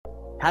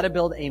How to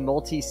build a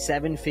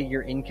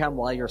multi-7-figure income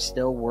while you're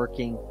still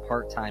working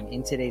part-time.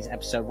 In today's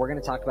episode, we're going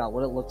to talk about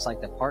what it looks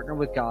like to partner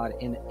with God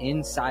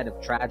inside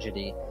of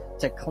tragedy,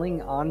 to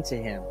cling on to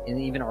him in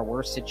even our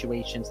worst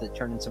situations that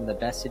turn into some of the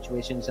best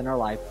situations in our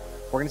life.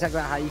 We're going to talk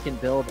about how you can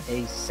build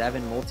a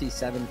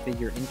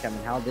multi-7-figure income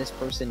and how this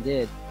person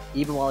did,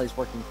 even while he's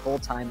working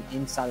full-time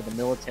inside of the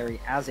military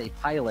as a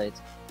pilot,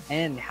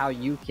 and how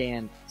you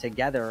can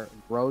together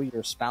grow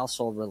your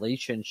spousal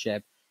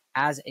relationship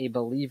as a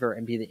believer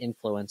and be the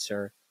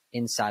influencer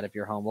inside of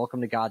your home.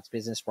 Welcome to God's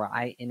Business, where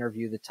I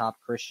interview the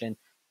top Christian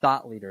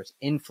thought leaders,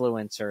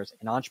 influencers,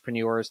 and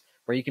entrepreneurs,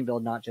 where you can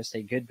build not just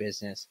a good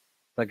business,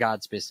 but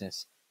God's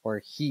business,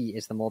 where he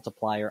is the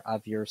multiplier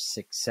of your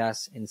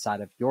success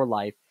inside of your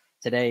life.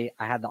 Today,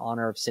 I had the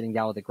honor of sitting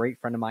down with a great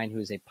friend of mine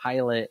who is a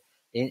pilot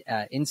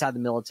inside the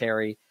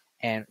military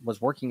and was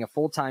working a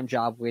full-time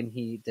job when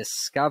he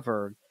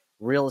discovered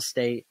real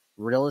estate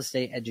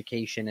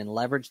education, and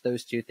leveraged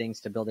those two things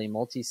to build a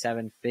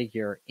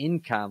multi-7-figure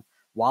income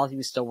while he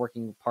was still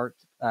working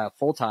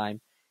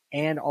full-time.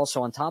 And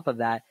also on top of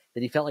that,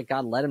 that he felt like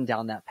God led him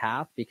down that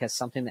path because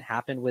something that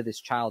happened with his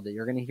child that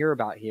you're going to hear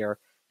about here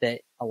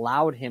that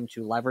allowed him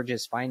to leverage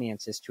his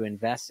finances to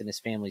invest in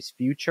his family's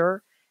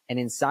future. And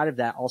inside of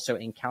that, also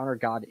encounter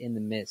God in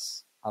the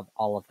midst of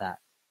all of that.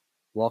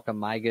 Welcome,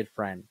 my good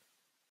friend.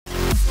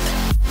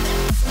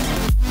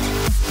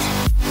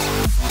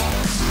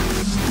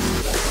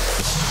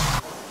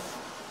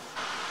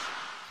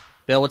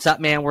 Bill, what's up,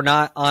 man? We're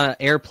not on an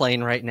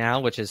airplane right now,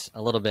 which is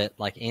a little bit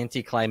like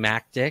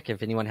anticlimactic.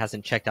 If anyone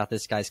hasn't checked out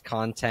this guy's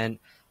content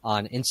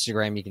on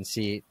Instagram, you can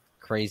see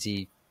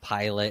crazy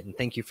pilot. And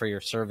thank you for your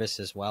service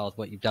as well with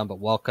what you've done. But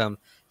welcome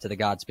to the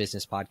God's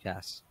Business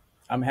podcast.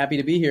 I'm happy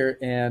to be here.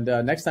 And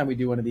next time we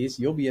do one of these,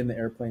 you'll be in the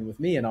airplane with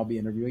me and I'll be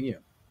interviewing you.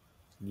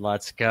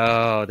 Let's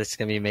go. This is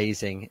going to be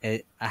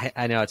amazing.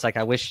 I know it's like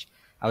I wish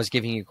I was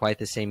giving you quite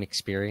the same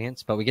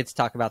experience, but we get to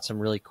talk about some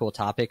really cool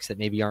topics that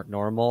maybe aren't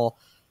normal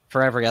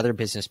for every other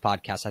business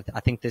podcast. I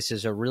think this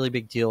is a really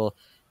big deal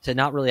to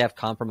not really have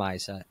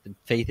compromise.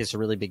 Faith is a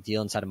really big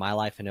deal inside of my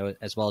life, I know,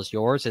 as well as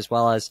yours, as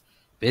well as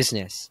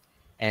business.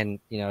 And,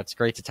 you know, it's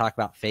great to talk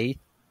about faith,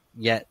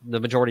 yet the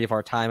majority of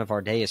our time of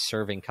our day is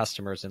serving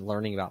customers and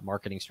learning about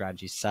marketing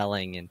strategies,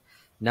 selling and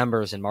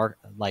numbers and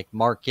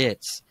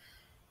markets.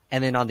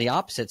 And then on the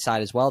opposite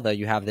side as well, though,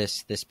 you have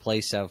this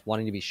place of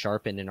wanting to be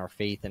sharpened in our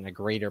faith and a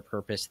greater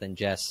purpose than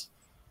just,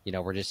 you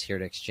know, we're just here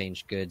to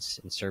exchange goods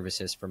and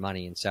services for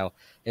money. And so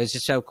it was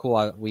just so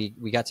cool. We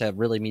got to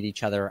really meet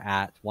each other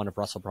at one of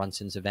Russell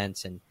Brunson's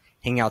events and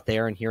hang out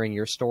there and hearing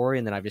your story.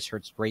 And then I've just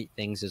heard great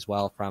things as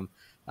well from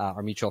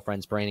our mutual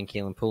friends, Brian and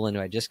Kaylin Poulin, who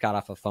I just got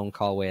off a phone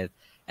call with.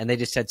 And they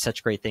just said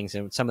such great things.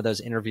 And some of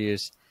those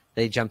interviews,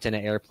 they jumped in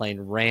an airplane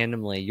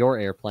randomly, your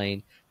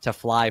airplane, to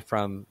fly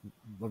from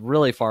a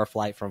really far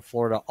flight from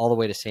Florida all the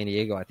way to San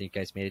Diego. I think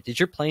you guys made it. Did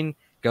your plane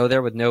go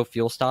there with no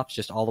fuel stops,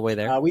 just all the way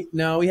there? We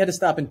had to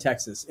stop in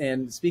Texas.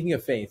 And speaking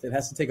of faith, it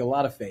has to take a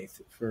lot of faith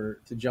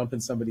to jump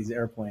in somebody's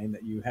airplane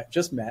that you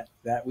just met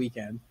that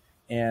weekend,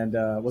 and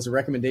was a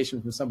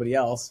recommendation from somebody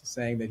else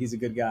saying that he's a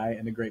good guy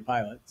and a great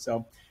pilot.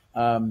 So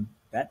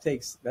that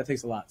takes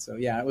a lot. So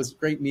yeah, it was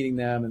great meeting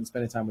them and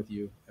spending time with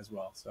you as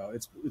well. So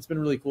it's been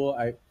really cool.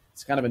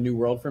 It's kind of a new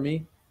world for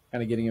me,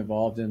 kind of getting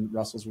involved in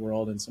Russell's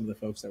world and some of the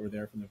folks that were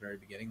there from the very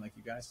beginning, like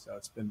you guys. So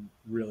it's been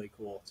really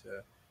cool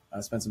to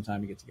spend some time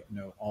to get to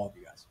know all of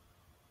you guys.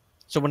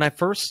 So when I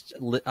first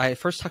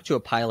talked to a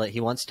pilot, he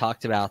once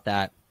talked about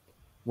that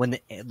when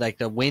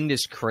the wind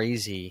is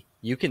crazy,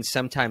 you can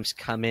sometimes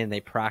come in, they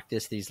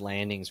practice these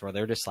landings where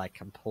they're just like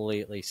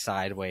completely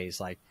sideways,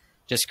 like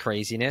just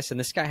craziness. And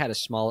this guy had a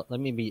small,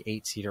 maybe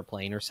 8-seater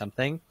plane or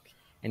something.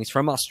 And he's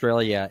from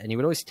Australia, and he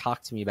would always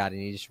talk to me about it,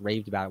 and he just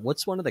raved about it.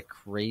 What's one of the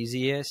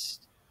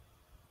craziest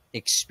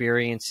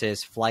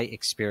flight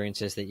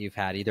experiences that you've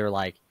had, either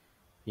like,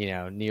 you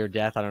know, near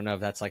death? I don't know if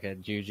that's like a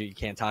juju, you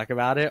can't talk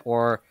about it,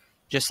 or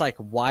just like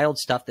wild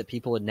stuff that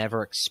people would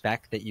never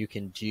expect that you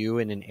can do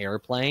in an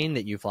airplane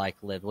that you've like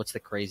lived. What's the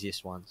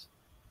craziest ones?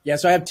 Yeah,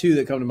 so I have two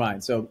that come to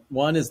mind. So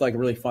one is like a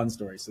really fun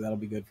story, so that'll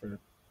be good for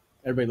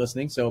everybody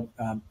listening. So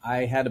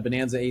I had a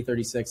Bonanza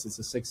A36. It's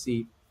a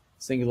 6-seat,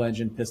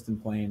 single-engine piston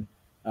plane,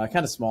 kind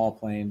of small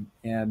plane,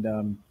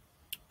 and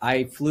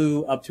I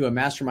flew up to a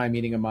mastermind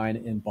meeting of mine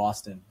in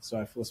Boston. So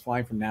I was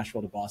flying from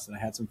Nashville to Boston. I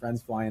had some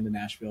friends fly into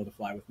Nashville to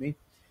fly with me,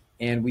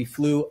 and we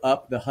flew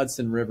up the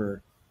Hudson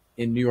River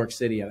in New York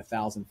City at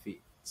 1,000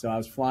 feet. So I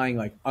was flying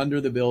like under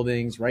the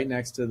buildings, right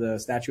next to the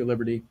Statue of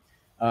Liberty.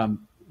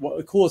 One of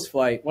the coolest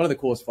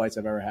flights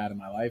I've ever had in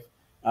my life.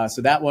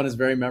 So that one is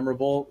very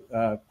memorable.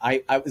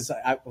 I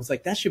was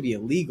like, that should be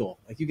illegal.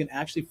 Like, you can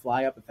actually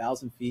fly up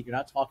 1,000 feet. You're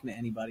not talking to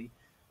anybody,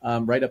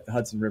 right up the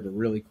Hudson River.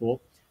 Really cool.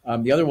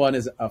 The other one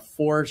is a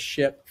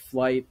 4-ship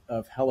flight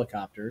of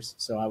helicopters.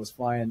 So I was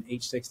flying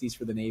H-60s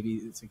for the Navy.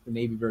 It's like the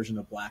Navy version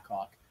of Black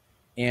Hawk.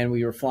 And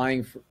we were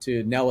flying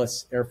to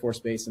Nellis Air Force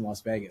Base in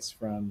Las Vegas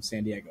from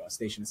San Diego, a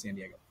station in San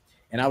Diego.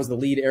 And I was the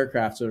lead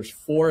aircraft. So there's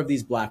 4 of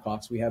these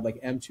Blackhawks. We had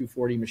like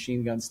M240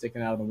 machine guns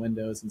sticking out of the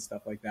windows and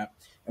stuff like that.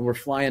 And we're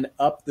flying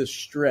up the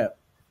strip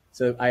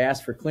So I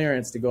asked for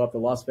clearance to go up the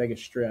Las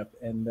Vegas Strip,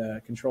 and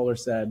the controller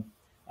said,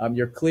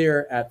 you're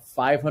clear at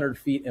 500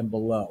 feet and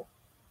below.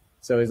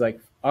 So he's like,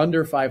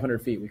 under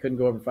 500 feet. We couldn't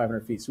go over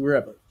 500 feet. So we were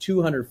up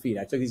 200 feet.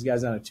 I took these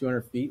guys down at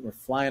 200 feet. We're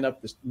flying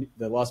up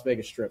the Las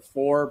Vegas Strip,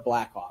 4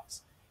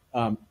 Blackhawks,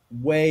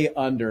 way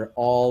under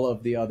all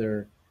of the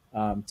other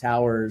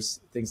towers,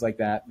 things like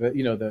that. But,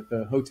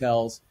 the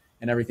hotels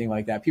and everything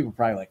like that. People are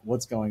probably like,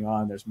 what's going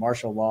on? There's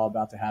martial law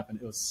about to happen.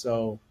 It was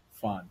so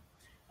fun.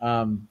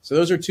 So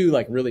those are 2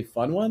 like really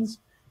fun ones.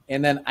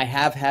 And then I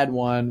have had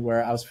one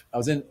where I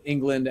was in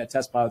England at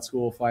test pilot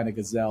school flying a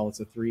Gazelle. It's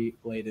a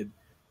 3-bladed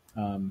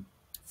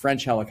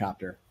French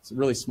helicopter. It's a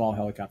really small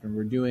helicopter. And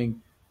we're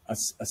doing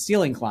a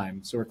ceiling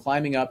climb. So we're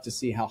climbing up to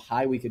see how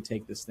high we could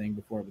take this thing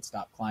before it would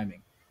stop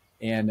climbing.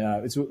 And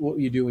it's what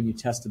you do when you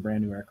test a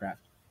brand new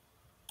aircraft.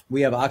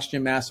 We have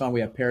oxygen masks on.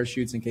 We have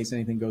parachutes in case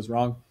anything goes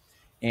wrong.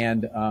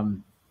 And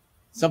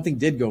something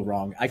did go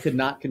wrong. I could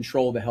not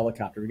control the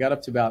helicopter. We got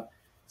up to about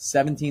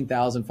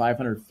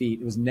 17,500 feet.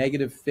 It was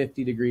negative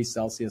 50 degrees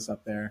Celsius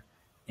up there.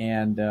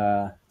 And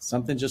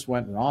something just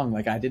went wrong.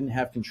 Like I didn't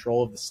have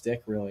control of the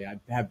stick, really. I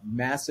had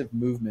massive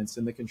movements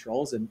in the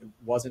controls and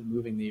wasn't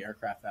moving the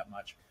aircraft that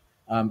much.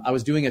 I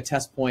was doing a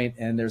test point,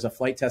 and there's a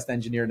flight test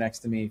engineer next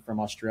to me from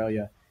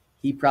Australia.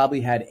 He probably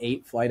had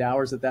 8 flight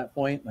hours at that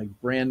point, like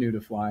brand new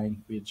to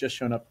flying. We had just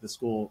shown up to the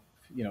school,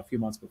 a few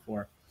months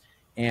before.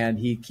 And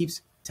he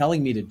keeps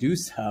telling me to do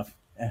stuff.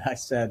 And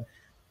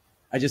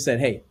I just said,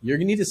 hey, you're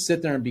going to need to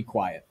sit there and be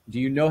quiet. Do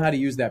you know how to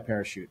use that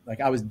parachute? Like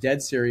I was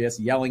dead serious,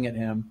 yelling at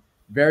him.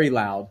 Very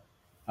loud.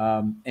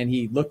 And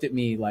he looked at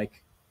me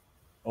like,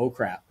 oh,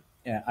 crap.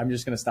 I'm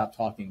just going to stop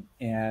talking.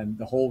 And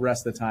the whole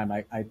rest of the time,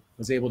 I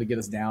was able to get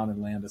us down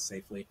and land us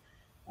safely.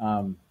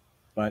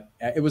 But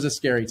it was a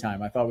scary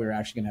time. I thought we were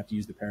actually going to have to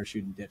use the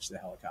parachute and ditch the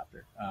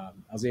helicopter.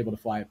 I was able to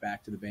fly it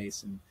back to the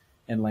base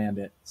and land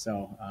it.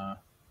 So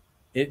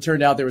it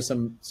turned out there was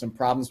some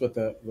problems with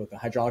the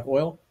hydraulic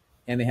oil,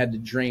 and they had to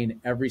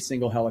drain every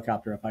single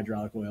helicopter of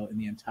hydraulic oil in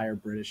the entire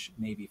British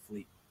Navy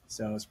fleet.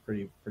 So it was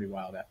pretty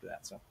wild after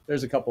that. So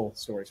there's a couple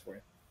stories for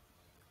you.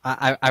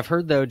 I've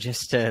heard, though,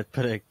 just to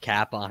put a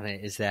cap on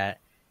it, is that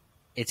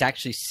it's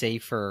actually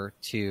safer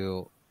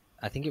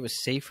I think it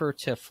was safer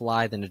to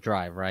fly than to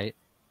drive, right?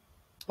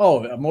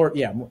 Oh, more.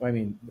 Yeah. I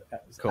mean,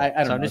 cool. I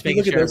don't know. I'm just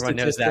making sure everyone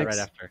knows that right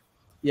after.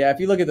 Yeah. If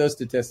you look at those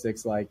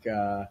statistics, like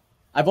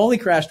I've only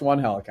crashed 1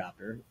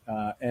 helicopter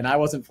and I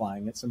wasn't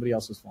flying it. Somebody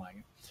else was flying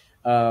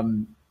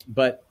it.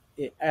 But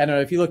I don't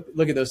know if you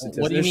look at those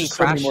statistics. What do you mean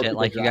crashed it?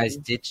 Like you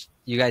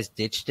guys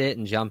ditched it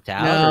and jumped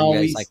out, no, or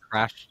you guys like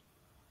crashed?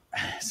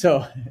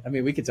 So, I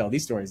mean, we could tell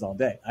these stories all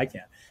day. I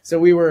can't. So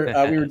we were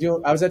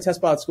I was at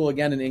test pilot school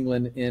again in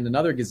England in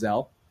another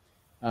Gazelle,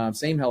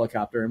 same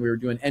helicopter, and we were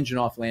doing engine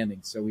off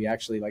landings. So we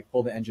actually like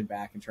pull the engine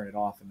back and turn it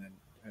off, and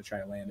then try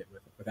to land it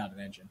without an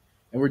engine.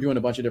 And we're doing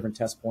a bunch of different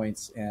test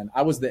points. And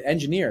I was the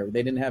engineer.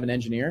 They didn't have an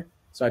engineer,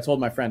 so I told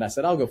my friend, I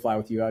said, I'll go fly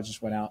with you. I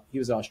just went out. He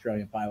was an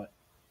Australian pilot.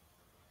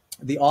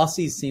 The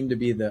Aussies seem to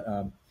be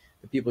the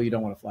people you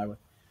don't want to fly with.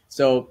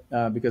 So,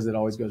 because it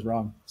always goes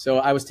wrong. So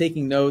I was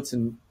taking notes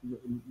and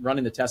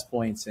running the test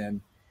points,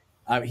 and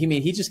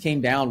he just came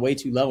down way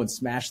too low and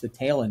smashed the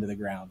tail into the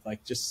ground,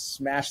 like just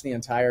smashed the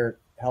entire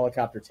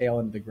helicopter tail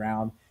into the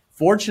ground.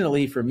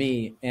 Fortunately for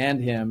me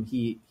and him,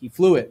 he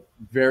flew it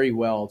very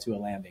well to a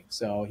landing.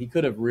 So he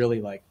could have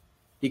really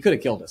he could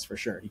have killed us for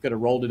sure. He could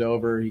have rolled it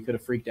over. He could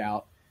have freaked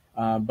out.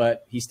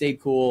 But he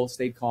stayed cool,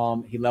 stayed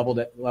calm. He leveled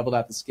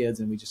out the skids,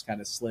 and we just kind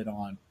of slid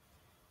on.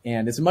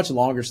 And it's a much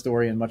longer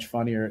story and much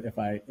funnier if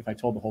I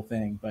told the whole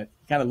thing. But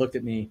he kind of looked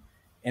at me,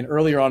 and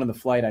earlier on in the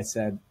flight, I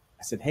said,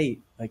 hey,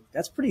 like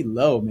that's pretty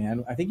low,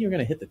 man. I think you're going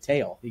to hit the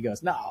tail. He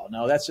goes, no,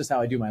 that's just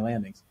how I do my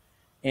landings.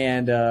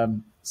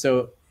 And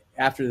so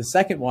after the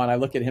second one, I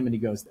look at him and he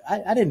goes,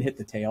 I didn't hit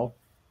the tail.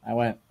 I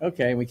went,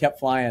 okay. And we kept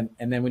flying.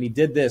 And then when he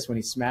did this, when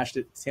he smashed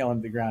it tail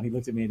into the ground, he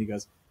looked at me and he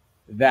goes,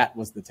 that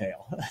was the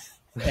tail.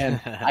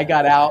 And I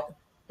got out.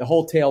 The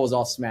whole tail was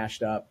all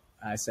smashed up.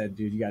 I said,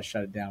 dude, you got to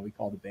shut it down. We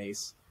called the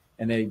base.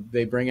 And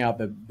they bring out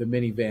the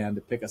minivan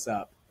to pick us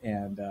up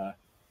and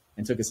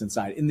took us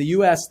inside. In the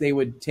U.S., they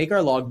would take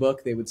our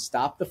logbook. They would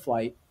stop the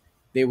flight.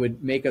 They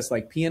would make us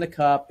like pee in a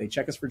cup. They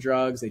check us for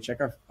drugs. They check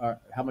our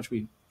how much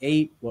we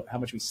ate, how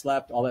much we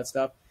slept, all that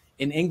stuff.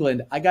 In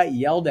England, I got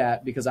yelled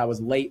at because I was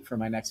late for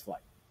my next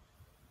flight.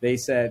 They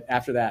said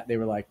after that, they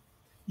were like,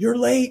 you're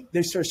late.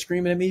 They started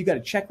screaming at me. You got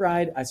a check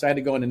ride. So I had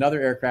to go in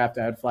another aircraft.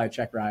 I had to fly a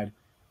check ride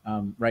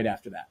right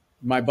after that.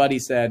 My buddy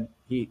said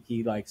he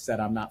said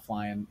I'm not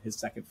flying his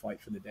second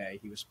flight for the day.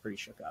 He was pretty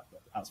shook up,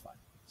 but I was fine.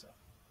 So,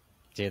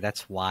 dude,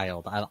 that's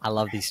wild. I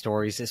love these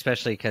stories,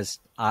 especially because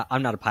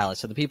I'm not a pilot.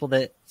 So the people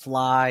that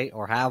fly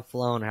or have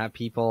flown or have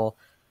people,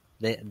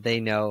 they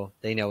know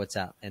what's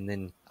up. And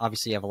then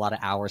obviously you have a lot of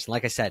hours. And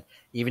like I said,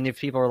 even if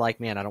people are like,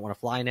 man, I don't want to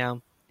fly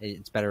now,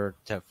 it's better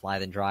to fly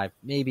than drive.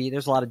 Maybe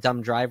there's a lot of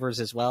dumb drivers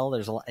as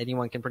well.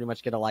 Anyone can pretty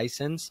much get a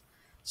license.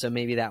 So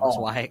maybe that was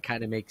why it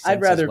kind of makes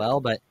sense as well.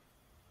 But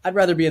I'd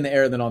rather be in the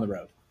air than on the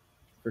road,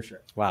 for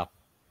sure. Wow.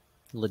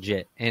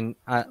 Legit. And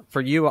for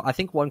you, I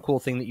think one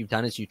cool thing that you've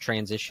done is you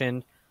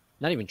transitioned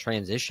not even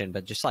transition,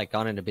 but just like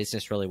gone into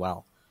business really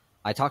well.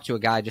 I talked to a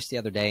guy just the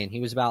other day, and he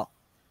was about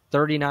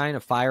 39, a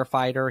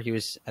firefighter. He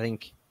was, I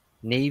think,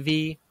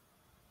 Navy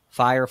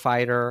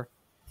firefighter,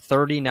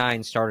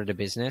 39, started a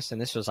business,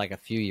 and this was like a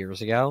few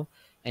years ago.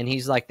 And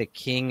he's like the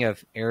king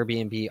of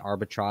Airbnb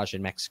arbitrage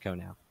in Mexico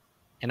now.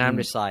 And I'm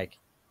just like,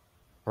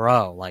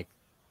 bro, like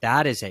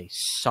that is a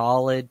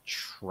solid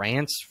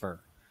transfer.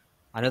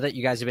 I know that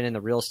you guys have been in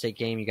the real estate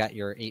game. You got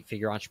your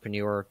 8-figure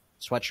entrepreneur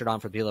sweatshirt on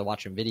for the people that are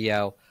watching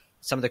video,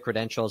 some of the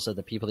credentials of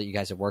the people that you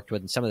guys have worked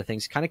with, and some of the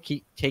things kind of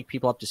take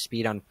people up to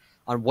speed on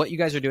what you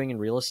guys are doing in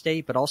real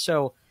estate, but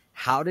also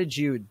how did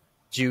you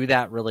do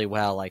that really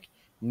well? Like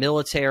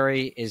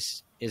military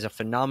is a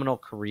phenomenal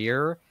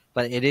career,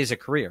 but it is a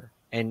career.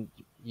 And,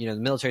 you know,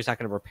 the military is not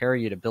going to prepare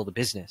you to build a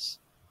business.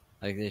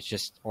 Like it's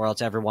just, or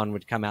else everyone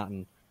would come out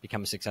and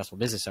become a successful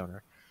business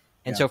owner.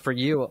 And so for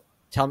you,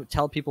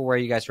 tell people where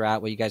you guys are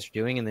at, what you guys are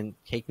doing, and then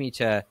take me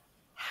to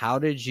how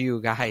did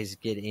you guys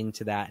get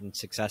into that and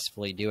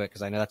successfully do it?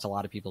 Because I know that's a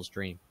lot of people's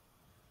dream.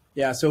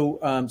 Yeah. So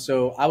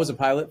I was a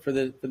pilot for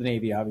the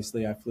Navy.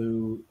 Obviously, I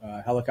flew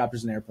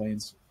helicopters and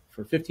airplanes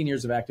for 15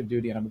 years of active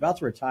duty, and I'm about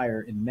to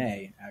retire in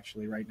May,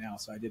 actually, right now.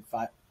 So I did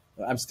 5.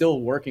 I'm still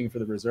working for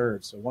the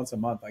reserves. So once a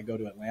month, I go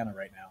to Atlanta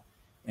right now,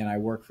 and I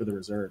work for the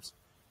reserves.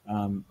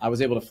 I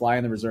was able to fly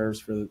in the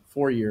reserves for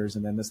 4 years,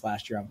 and then this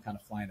last year, I'm kind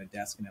of flying a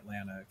desk in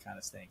Atlanta. It kind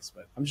of stinks,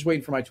 but I'm just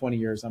waiting for my 20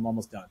 years. I'm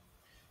almost done.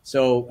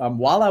 So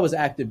while I was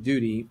active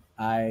duty,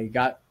 we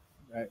got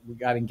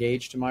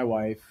engaged to my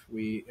wife.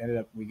 We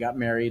got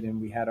married,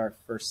 and we had our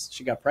first.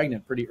 She got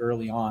pregnant pretty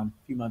early on,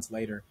 a few months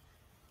later.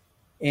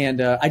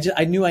 And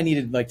I knew I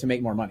needed like to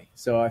make more money.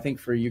 So I think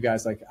for you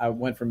guys, like I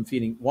went from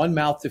feeding one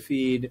mouth to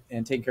feed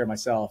and taking care of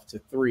myself to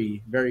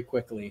 3 very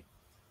quickly.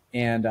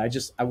 And I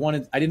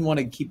didn't want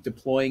to keep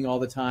deploying all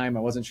the time.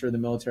 I wasn't sure the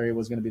military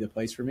was going to be the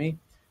place for me.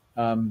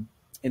 And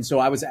so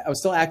I was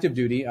still active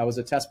duty. I was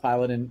a test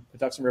pilot in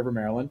Patuxent River,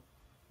 Maryland.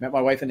 Met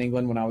my wife in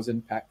England when I was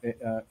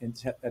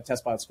at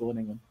test pilot school in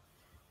England.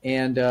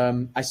 And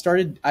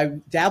I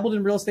dabbled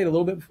in real estate a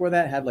little bit before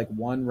that, had like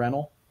one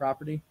rental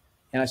property.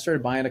 And I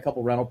started buying a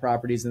couple rental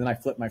properties, and then I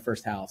flipped my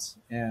first house.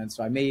 And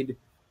so I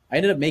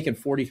ended up making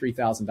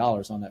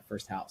 $43,000 on that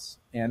first house.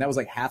 And that was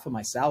like half of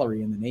my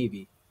salary in the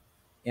Navy.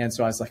 And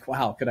so I was like,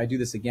 wow, could I do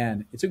this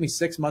again? It took me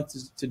 6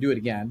 months to do it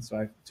again. So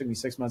it took me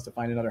 6 months to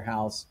find another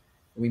house.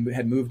 And we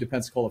had moved to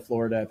Pensacola,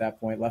 Florida at that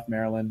point, left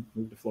Maryland,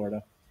 moved to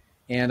Florida.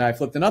 And I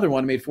flipped another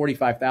one, made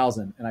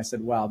 $45,000. And I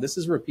said, wow, this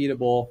is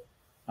repeatable,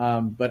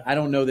 but I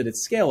don't know that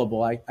it's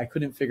scalable. I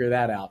couldn't figure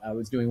that out. I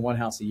was doing one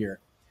house a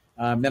year.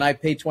 Then I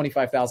paid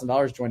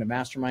 $25,000, joined a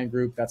mastermind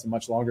group. That's a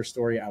much longer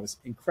story. I was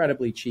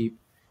incredibly cheap.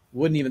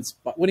 Wouldn't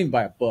even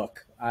buy a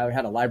book. I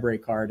had a library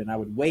card, and I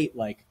would wait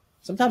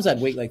sometimes I'd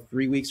wait like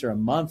 3 weeks or a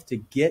month to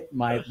get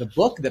the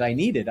book that I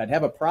needed. I'd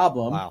have a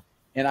problem,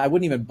 and I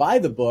wouldn't even buy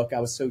the book. I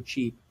was so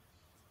cheap.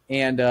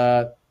 And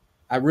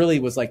I really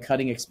was like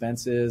cutting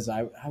expenses.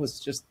 I was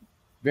just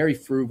very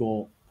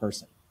frugal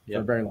person for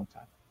a very long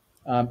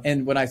time.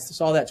 And when I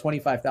saw that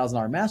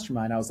 $25,000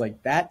 mastermind, I was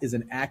like, that is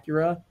an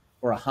Acura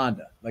or a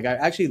Honda. Like I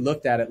actually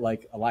looked at it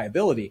like a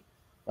liability,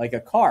 like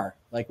a car.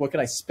 Like what could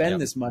I spend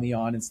this money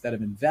on instead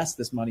of invest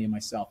this money in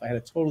myself? I had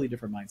a totally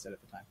different mindset at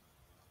the time.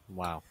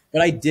 Wow.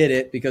 But I did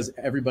it because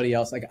everybody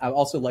else, like I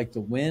also like to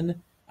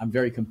win. I'm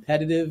very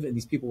competitive, and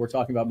these people were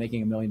talking about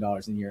making $1 million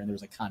a year, and there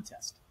was a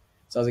contest.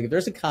 So I was like, if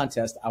there's a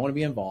contest, I want to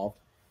be involved.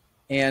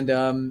 And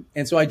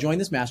so I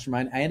joined this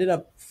mastermind. I ended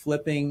up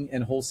flipping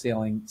and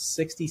wholesaling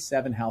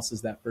 67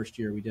 houses that first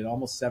year. We did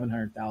almost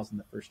 700,000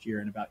 the first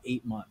year in about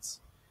 8 months.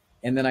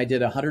 And then I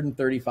did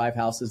 135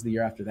 houses the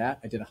year after that.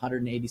 I did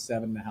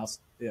 187 houses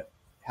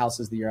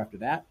the year after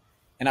that.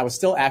 And I was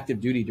still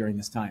active duty during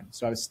this time.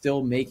 So I was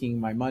still making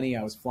my money.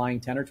 I was flying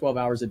 10 or 12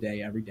 hours a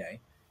day every day.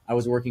 I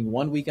was working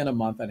 1 weekend a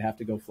month. I'd have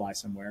to go fly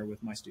somewhere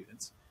with my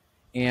students.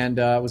 And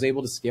I was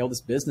able to scale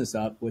this business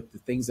up with the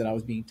things that I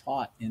was being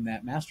taught in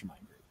that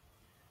mastermind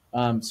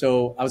group.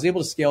 So I was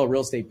able to scale a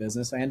real estate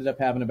business. I ended up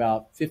having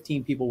about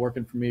 15 people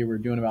working for me. We were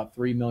doing about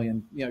 3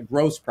 million,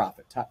 gross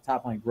profit,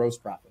 top line gross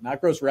profit, not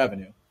gross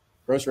revenue.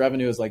 Gross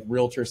revenue is like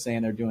realtors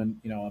saying they're doing,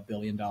 $1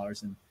 billion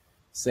in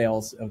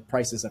sales of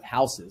prices of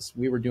houses.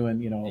 We were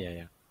doing,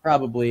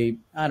 probably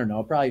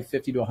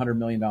 50 to $100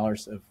 million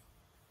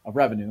of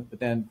revenue. But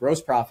then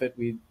gross profit,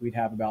 we'd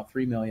have about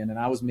 3 million. And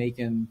I was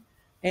making,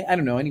 I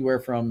don't know, anywhere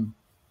from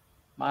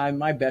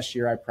my best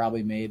year, I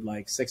probably made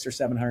like 600,000 or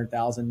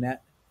 700,000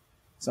 net,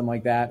 something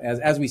like that.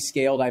 As we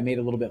scaled, I made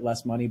a little bit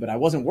less money, but I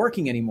wasn't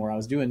working anymore. I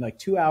was doing like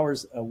 2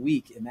 hours a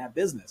week in that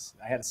business.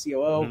 I had a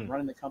COO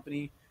running the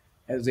company.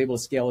 I was able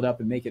to scale it up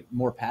and make it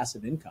more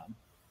passive income.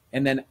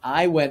 And then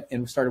I went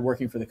and started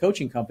working for the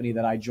coaching company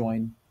that I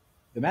joined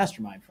the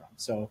mastermind from.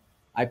 So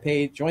I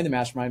joined the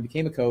mastermind,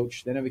 became a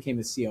coach, then I became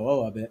the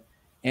COO of it.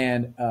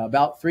 And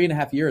about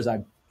 3.5 years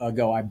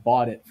ago, I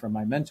bought it from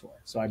my mentor.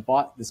 So I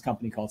bought this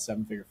company called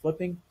 7-Figure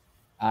Flipping.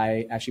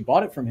 I actually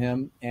bought it from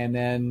him, and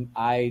then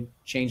I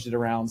changed it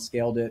around,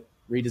 scaled it,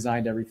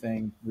 redesigned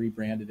everything,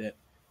 rebranded it,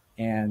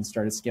 and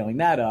started scaling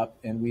that up.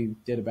 And we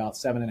did about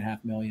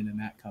 7.5 million in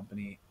that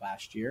company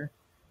last year.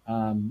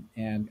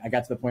 And I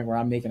got to the point where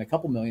I'm making a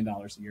couple $1 million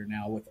a year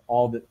now with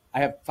all the,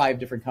 I have 5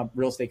 different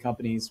real estate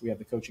companies. We have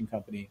the coaching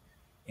company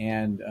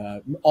and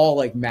all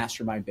like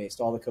mastermind based.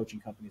 All the coaching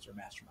companies are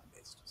mastermind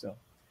based. So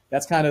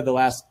that's kind of the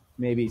last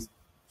maybe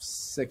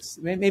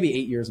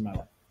 8 years of my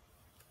life.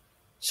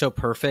 So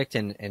perfect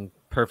and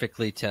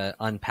perfectly to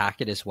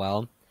unpack it as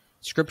well.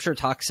 Scripture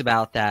talks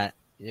about that.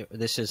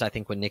 This is, I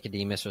think, when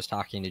Nicodemus was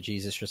talking to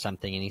Jesus or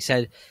something, and he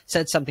said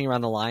something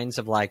around the lines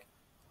of like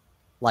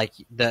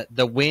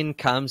the wind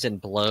comes and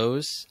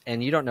blows,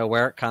 and you don't know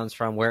where it comes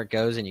from, where it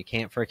goes, and you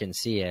can't freaking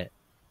see it,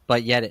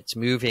 but yet it's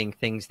moving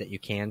things that you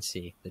can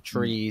see, the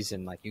trees,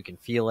 and like you can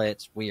feel it.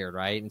 It's weird,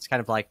 right? And it's kind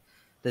of like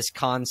this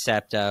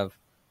concept of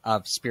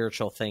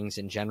spiritual things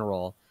in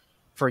general.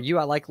 For you,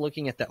 I like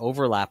looking at the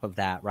overlap of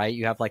that, right?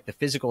 You have like the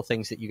physical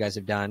things that you guys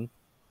have done,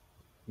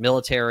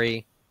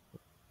 military,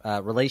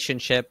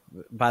 relationship.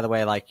 By the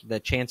way, like the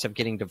chance of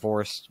getting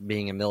divorced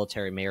being a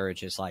military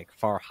marriage is like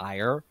far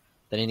higher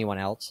than anyone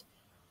else.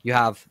 You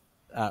have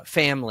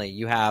family,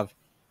 you have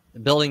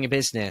building a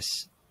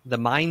business, the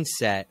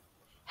mindset.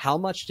 How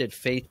much did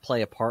faith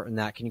play a part in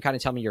that? Can you kind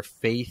of tell me your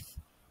faith?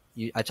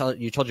 You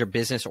told your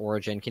business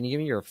origin. Can you give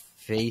me your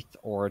faith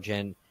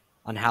origin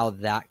on how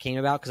that came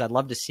about? Because I'd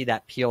love to see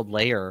that peeled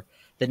layer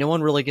that no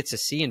one really gets to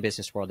see in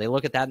business world. They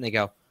look at that and they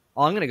go,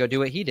 oh, I'm going to go do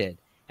what he did.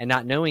 And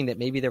not knowing that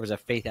maybe there was a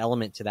faith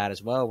element to that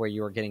as well, where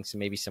you were getting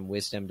maybe some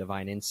wisdom,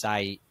 divine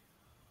insight,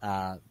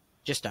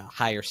 just a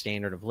higher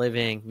standard of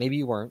living. Maybe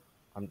you weren't.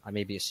 I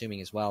may be assuming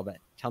as well, but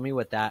tell me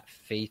what that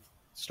faith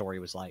story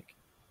was like.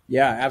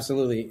 Yeah,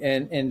 absolutely.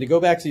 And to go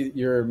back to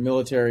your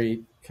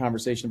military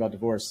conversation about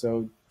divorce.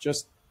 So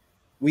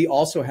we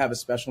also have a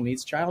special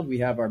needs child. We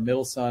have our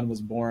middle son was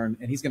born,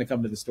 and he's going to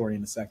come to the story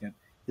in a second.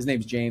 His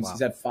name's James. Wow.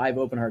 He's had 5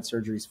 open heart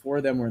surgeries. 4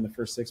 of them were in the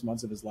first 6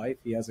 months of his life.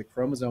 He has a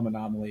chromosome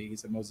anomaly.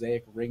 He's a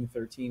mosaic ring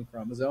 13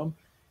 chromosome.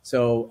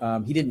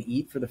 So he didn't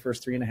eat for the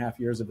first 3.5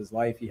 years of his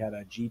life. He had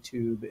a G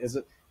tube.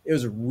 It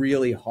was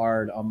really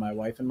hard on my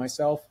wife and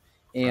myself.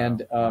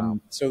 And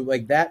so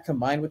like that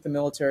combined with the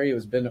military, it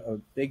has been a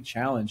big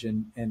challenge,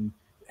 and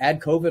add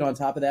COVID on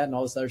top of that and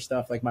all this other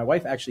stuff. Like my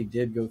wife actually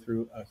did go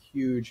through a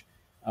huge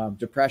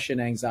depression,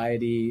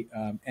 anxiety,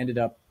 ended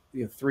up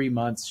 3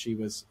 months. She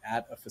was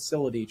at a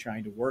facility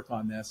trying to work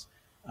on this.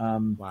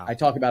 Wow. I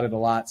talk about it a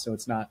lot, so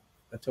it's not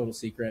a total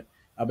secret.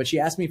 But she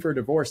asked me for a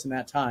divorce in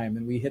that time,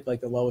 and we hit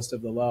like the lowest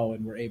of the low,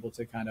 and we're able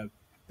to kind of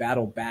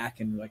battle back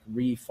and like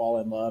fall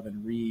in love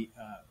and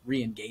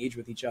re-engage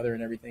with each other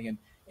and everything.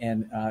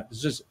 And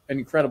it's just an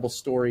incredible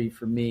story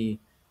for me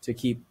to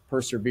keep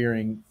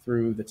persevering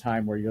through the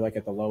time where you're like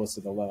at the lowest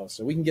of the low.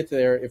 So we can get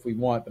there if we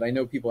want, but I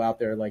know people out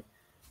there, like,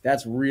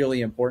 that's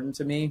really important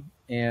to me.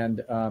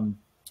 And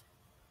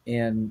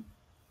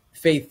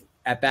faith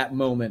at that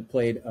moment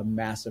played a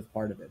massive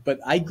part of it. But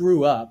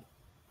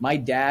my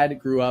dad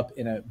grew up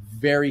in a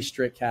very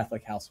strict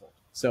Catholic household.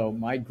 So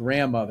my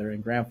grandmother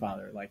and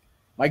grandfather, like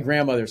my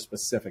grandmother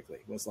specifically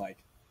was like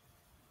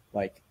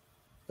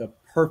the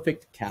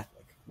perfect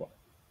Catholic woman.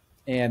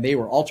 And they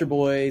were altar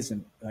boys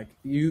and like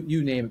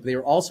you name it. They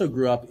were also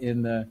grew up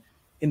in the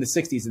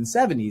 60s and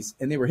 70s,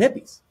 and they were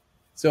hippies.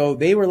 So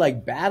they were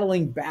like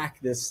battling back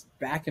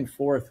and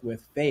forth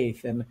with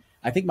faith. And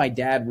I think my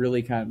dad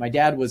my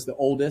dad was the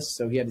oldest,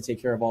 so he had to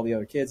take care of all the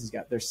other kids.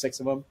 There's 6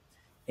 of them,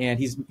 and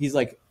he's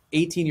like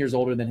 18 years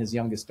older than his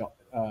youngest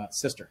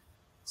sister.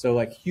 So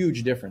like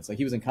huge difference. Like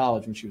he was in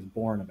college when she was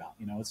born about,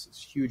 it's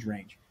a huge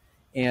range.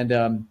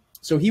 And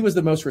so he was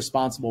the most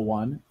responsible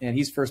one, and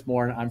he's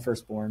firstborn. I'm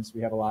firstborn, so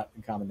we have a lot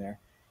in common there.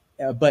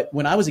 But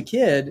when I was a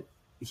kid,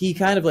 he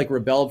kind of like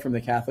rebelled from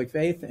the Catholic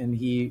faith, and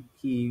we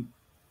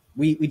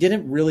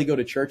didn't really go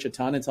to church a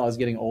ton until I was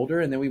getting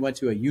older, and then we went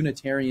to a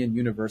Unitarian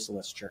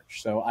Universalist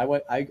church. So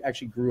I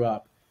actually grew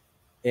up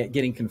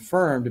getting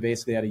confirmed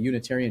basically at a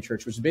Unitarian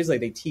church, which is basically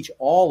they teach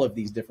all of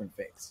these different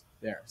faiths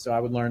there. So I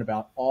would learn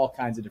about all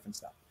kinds of different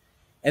stuff.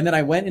 And then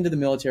I went into the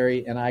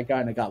military, and I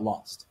got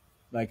lost.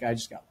 Like I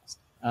just got lost.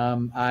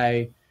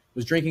 I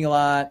was drinking a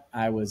lot.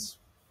 I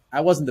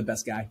wasn't the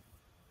best guy,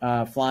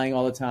 flying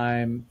all the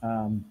time.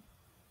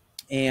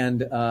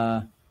 And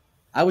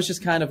I was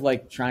just kind of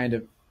like trying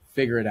to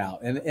figure it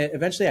out. And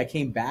eventually I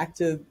came back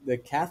to the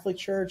Catholic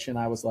church, and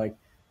I was like,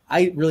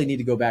 I really need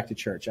to go back to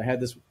church. I had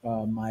this,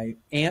 my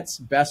aunt's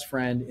best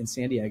friend in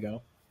San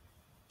Diego.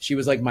 She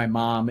was like my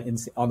mom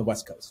on the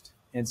West Coast.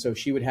 And so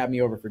she would have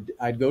me over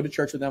I'd go to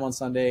church with them on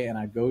Sunday, and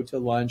I'd go to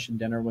lunch and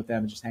dinner with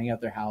them and just hang out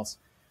at their house.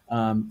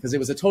 Because it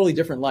was a totally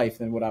different life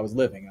than what I was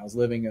living. I was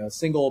living a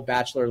single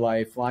bachelor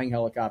life, flying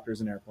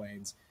helicopters and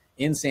airplanes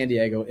in San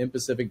Diego, in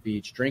Pacific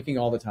Beach, drinking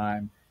all the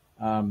time.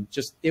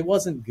 It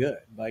wasn't good.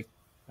 Like,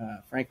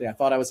 frankly, I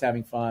thought I was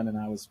having fun and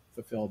I was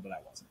fulfilled, but I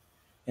wasn't.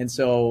 And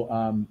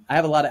so I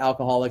have a lot of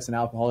alcoholics and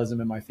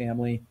alcoholism in my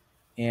family.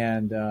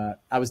 And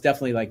I was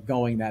definitely like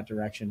going that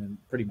direction and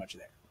pretty much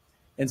there.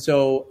 And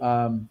so,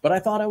 but I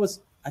thought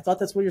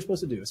that's what you're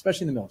supposed to do,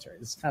 especially in the military.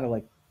 It's kind of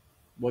like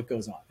what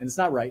goes on. And it's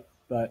not right,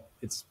 but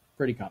it's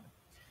pretty common.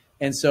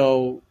 And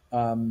so,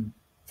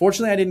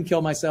 fortunately, I didn't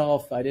kill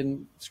myself. I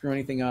didn't screw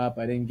anything up.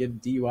 I didn't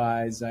get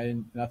DUIs.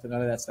 None of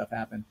that stuff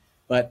happened.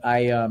 But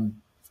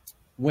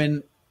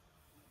when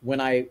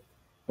I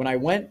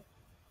went,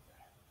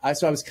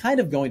 so I was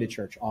kind of going to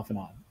church off and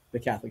on, the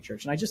Catholic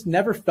Church, and I just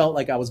never felt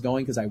like I was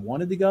going because I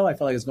wanted to go. I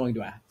felt like I was going to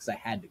because I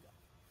had to go,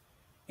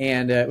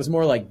 and it was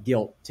more like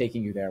guilt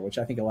taking you there, which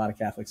I think a lot of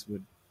Catholics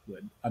would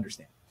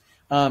understand.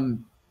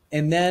 And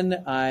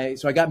then I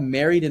got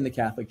married in the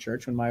Catholic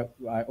Church when I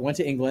went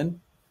to England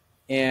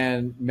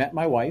and met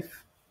my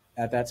wife.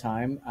 At that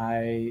time,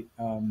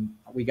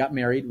 we got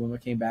married when we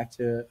came back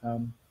to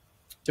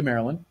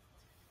Maryland.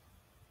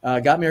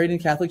 Got married in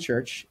Catholic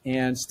Church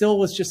and still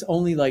was just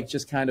only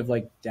just kind of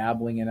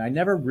dabbling in it. I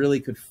never really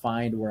could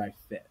find where I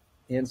fit.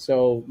 And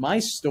so my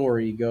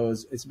story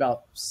goes, it's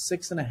about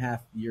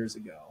 6.5 years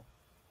ago.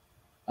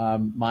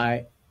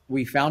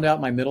 We found out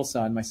my middle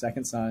son, my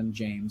second son,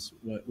 James,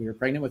 we were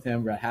pregnant with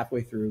him. We're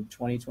halfway through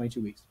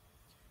 22 weeks.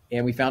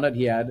 And we found out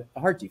he had a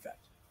heart defect.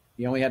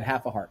 He only had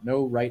half a heart,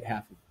 no right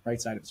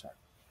side of his heart.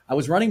 I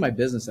was running my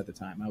business at the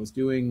time. I was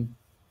doing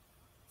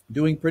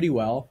pretty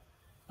well.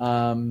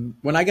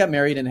 When I got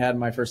married and had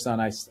my first son,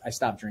 I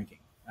stopped drinking.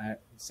 I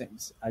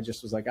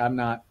just was like, I'm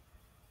not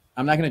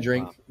going to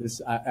drink.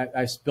 Wow.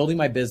 I was building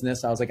my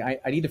business. I was like, I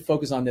need to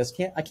focus on this.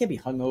 I can't be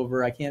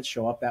hungover. I can't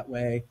show up that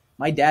way.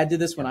 My dad did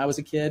this when I was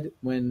a kid.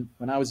 When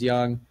I was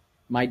young,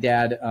 my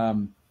dad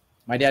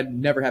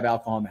never had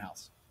alcohol in the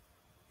house.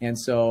 And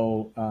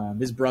so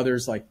his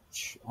brothers,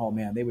 oh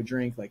man, they would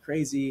drink like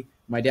crazy.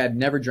 My dad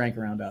never drank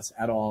around us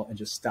at all and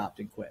just stopped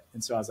and quit.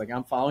 And so I was like,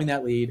 I'm following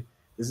that lead.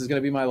 This is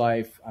going to be my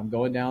life. I'm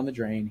going down the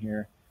drain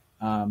here,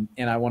 and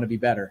I want to be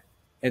better.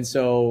 And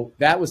so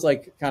that was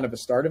kind of a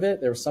start of it.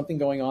 There was something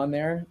going on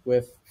there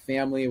with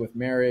family, with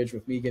marriage,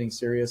 with me getting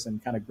serious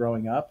and kind of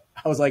growing up.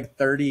 I was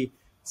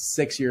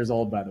 36 years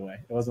old, by the way.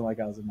 It wasn't like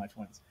I was in my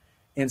 20s.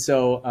 And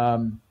so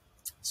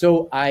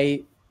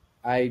I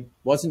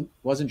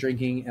wasn't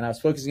drinking, and I was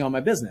focusing on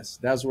my business.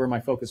 That was where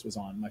my focus was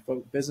on, my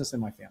business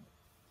and my family.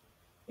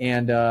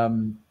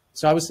 And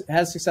so I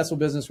had a successful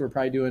business. We were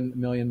probably doing $1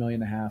 million, $1.5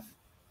 million.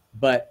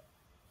 But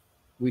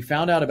we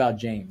found out about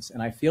James,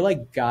 and I feel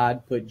like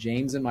God put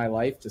James in my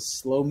life to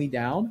slow me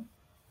down,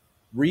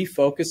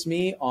 refocus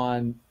me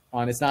on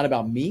it's not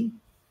about me.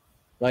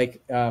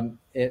 And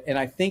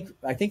I think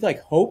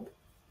hope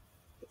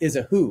is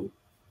a who,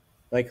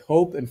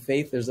 hope and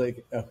faith. There's a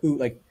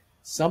who,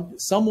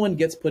 someone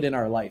gets put in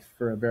our life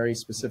for a very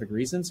specific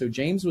reason. So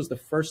James was the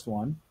first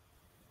one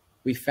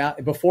we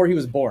found before he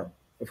was born.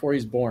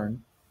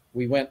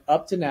 We went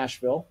up to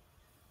Nashville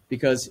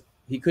because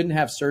he couldn't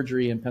have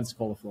surgery in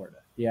Pensacola, Florida.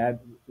 They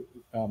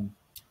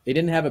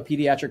didn't have a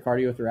pediatric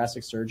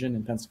cardiothoracic surgeon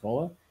in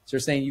Pensacola. So they're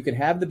saying you could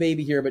have the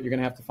baby here, but you're going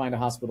to have to find a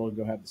hospital to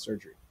go have the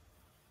surgery.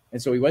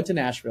 And so we went to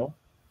Nashville.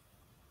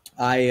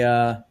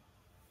 I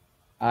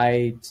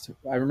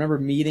remember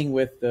meeting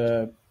with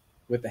the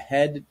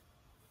head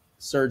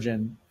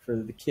surgeon for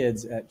the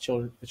kids at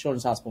the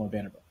Children's Hospital in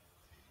Vanderbilt.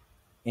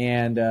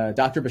 And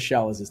Dr.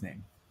 Bichelle is his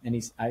name. And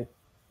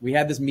we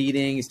had this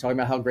meeting. He's talking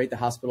about how great the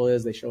hospital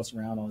is. They show us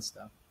around, all this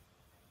stuff.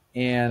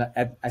 And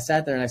I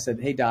sat there and I said,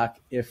 hey, Doc,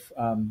 if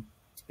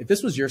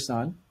this was your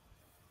son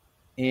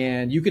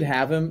and you could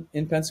have him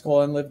in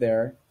Pensacola and live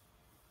there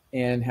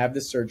and have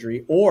this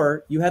surgery,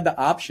 or you had the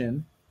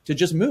option to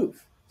just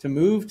move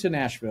to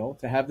Nashville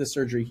to have this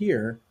surgery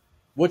here,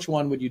 which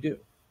one would you do?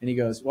 And he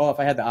goes, well, if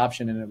I had the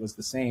option and it was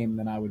the same,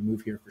 then I would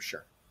move here for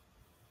sure.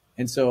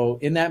 And so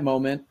in that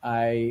moment,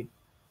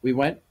 we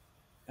went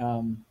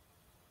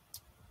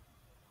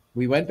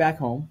back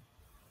home.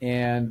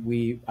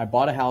 And I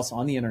bought a house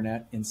on the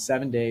internet. In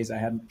 7 days, I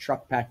had a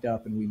truck packed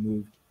up and we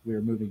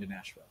were moving to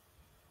Nashville.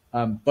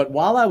 But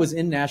while I was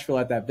in Nashville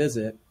at that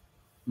visit,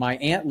 my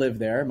aunt lived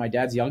there, my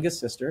dad's youngest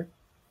sister,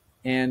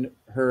 and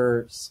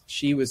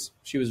she was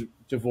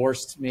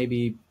divorced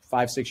maybe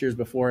 5-6 years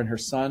before, and her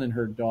son and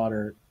her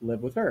daughter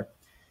lived with her.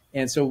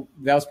 And so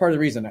that was part of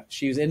the reason.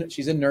 She's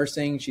in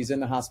nursing, she's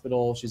in the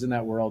hospital, she's in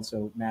that world.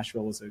 So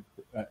Nashville was an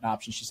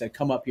option. She said,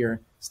 come up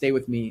here, stay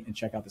with me, and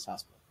check out this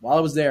hospital. While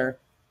I was there,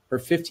 her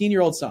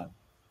 15-year-old son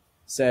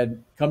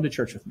said, come to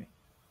church with me.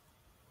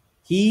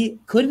 He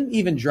couldn't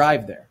even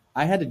drive there.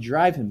 I had to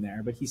drive him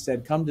there, but he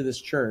said, come to this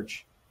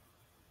church.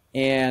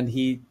 And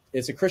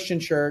it's a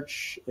Christian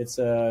church. It's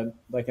a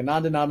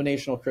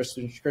non-denominational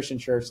Christian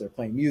church. They're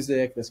playing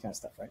music, this kind of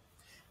stuff, right?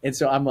 And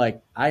so I'm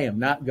like, I am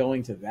not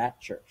going to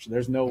that church.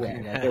 There's no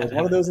way. There was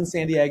one of those in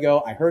San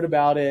Diego. I heard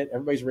about it.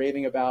 Everybody's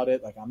raving about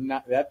it. I'm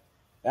not,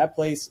 that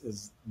place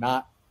is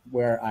not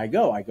where I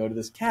go. I go to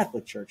this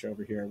Catholic church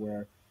over here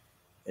where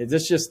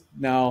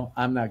no,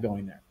 I'm not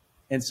going there.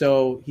 And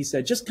so he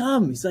said, just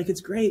come. He's like,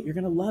 it's great. You're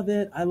going to love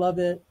it. I love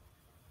it.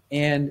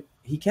 And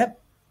he kept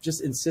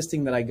just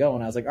insisting that I go.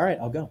 And I was like, all right,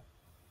 I'll go.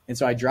 And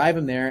so I drive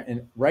him there,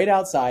 and right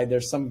outside,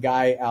 there's some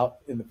guy out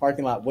in the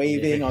parking lot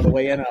waving on the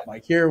way in. And I'm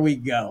like, here we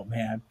go,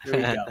 man. Here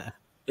we go.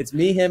 It's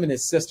me, him, and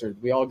his sister.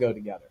 We all go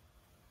together.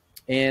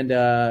 And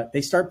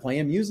they start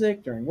playing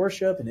music during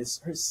worship, and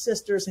her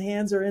sister's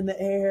hands are in the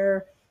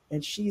air,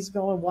 and she's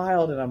going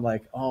wild. And I'm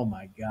like, oh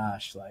my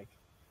gosh,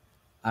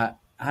 I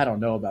don't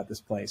know about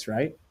this place,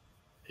 right?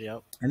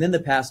 Yep. And then the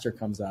pastor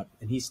comes up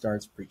and he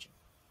starts preaching.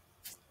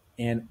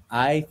 And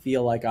I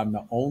feel like I'm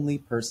the only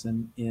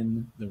person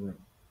in the room.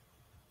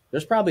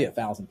 There's probably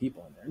 1,000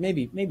 people in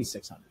there, maybe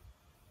 600.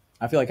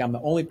 I feel like I'm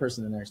the only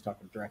person in there who's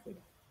talking directly to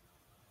me.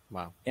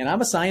 Wow. And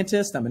I'm a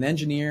scientist. I'm an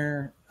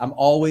engineer. I've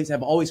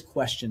always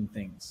questioned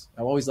things.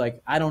 I'm always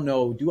like, I don't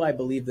know. Do I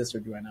believe this or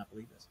do I not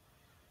believe this?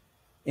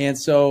 And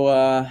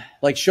so,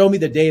 like, show me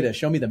the data,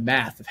 show me the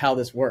math of how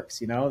this works.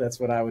 That's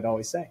what I would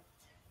always say.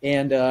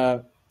 And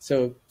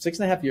so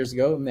 6.5 years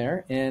ago, I'm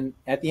there. And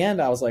at the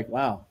end, I was like,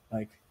 wow,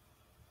 like,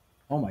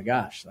 oh my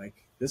gosh, like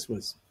this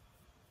was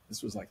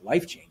like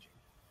life changing.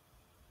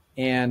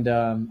 And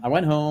I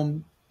went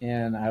home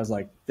and I was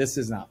like, this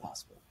is not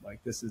possible. Like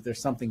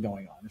there's something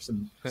going on. There's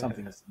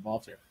something that's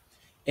involved here.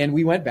 And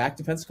we went back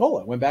to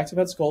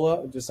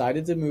Pensacola,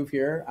 decided to move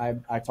here.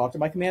 I talked to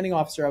my commanding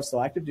officer. I was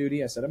still active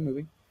duty. I said, I'm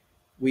moving.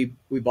 We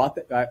bought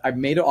I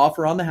made an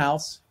offer on the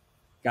house,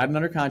 got it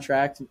under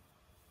contract,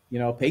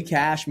 paid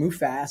cash, moved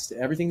fast,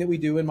 everything that we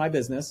do in my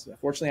business.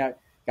 Fortunately,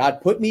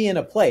 God put me in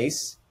a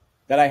place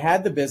that I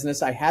had the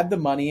business, I had the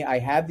money, I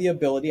had the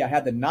ability, I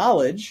had the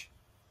knowledge,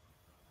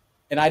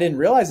 and I didn't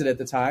realize it at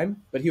the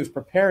time, but he was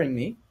preparing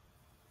me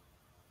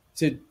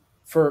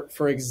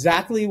for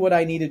exactly what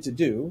I needed to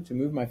do to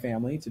move my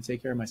family, to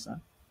take care of my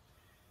son.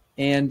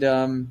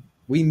 And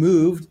we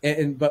moved,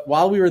 but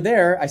while we were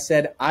there, I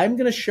said, I'm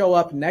going to show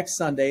up next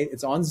Sunday.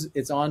 It's on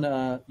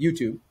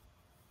YouTube.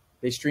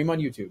 They stream on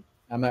YouTube.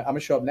 I'm going to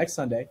show up next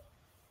Sunday,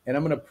 and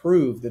I'm going to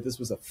prove that this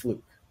was a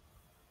fluke.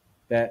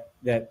 That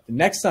the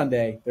next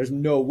Sunday, there's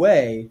no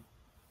way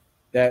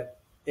that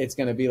it's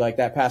going to be like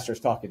that pastor's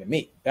talking to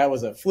me. That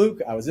was a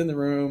fluke. I was in the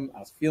room. I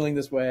was feeling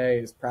this way.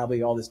 It's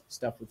probably all this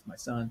stuff with my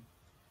son.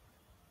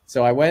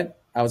 So I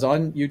was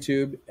on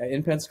YouTube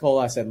in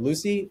Pensacola. I said,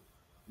 Lucy,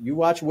 you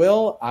watch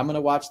Will. I'm going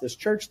to watch this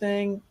church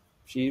thing.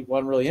 She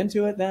wasn't really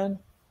into it then.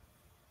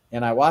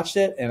 And I watched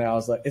it, and I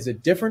was like, it's a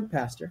different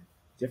pastor.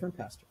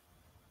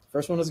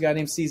 First one was a guy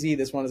named CZ.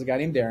 This one is a guy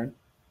named Darren.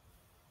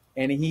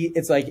 And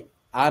it's like,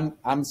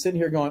 I'm sitting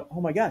here going,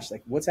 oh my gosh,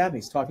 like what's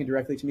happening? He's talking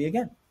directly to me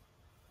again.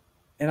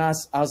 And I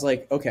was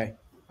like, okay,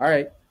 all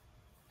right,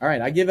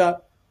 I give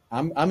up.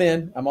 I'm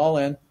in. I'm all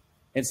in.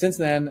 And since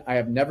then, I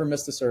have never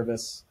missed a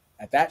service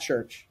at that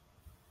church.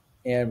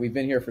 And we've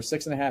been here for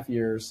 6.5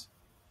 years.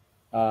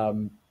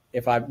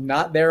 If I'm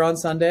not there on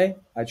Sunday,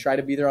 I try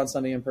to be there on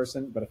Sunday in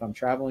person. But if I'm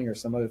traveling or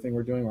some other thing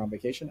we're doing, we're on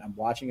vacation, I'm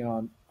watching it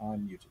on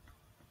YouTube.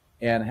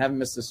 And I haven't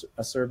missed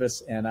a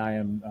service. And I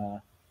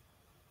am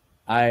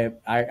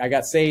I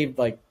got saved,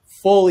 like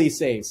fully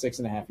saved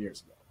 6.5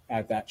 years ago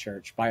at that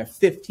church by a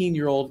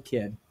 15-year-old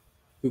kid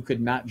who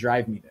could not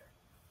drive me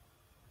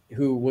there,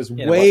 who was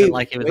way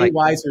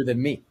wiser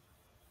than me.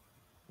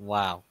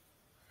 Wow.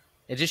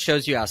 It just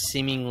shows you how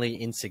seemingly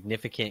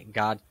insignificant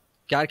God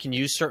can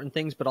use certain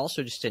things, but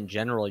also just in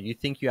general, you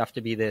think you have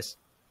to be this.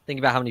 Think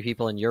about how many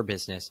people in your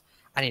business,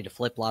 I need to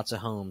flip lots of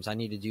homes. I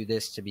need to do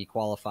this to be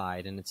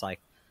qualified. And it's like,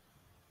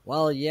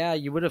 well, yeah,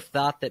 you would have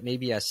thought that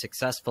maybe a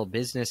successful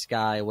business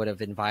guy would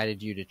have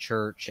invited you to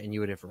church and you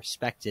would have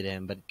respected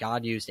him. But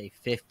God used a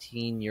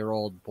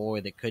 15-year-old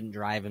boy that couldn't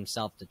drive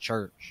himself to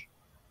church.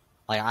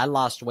 Like, I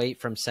lost weight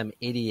from some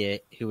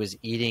idiot who was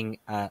eating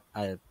a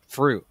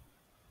fruit.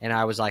 And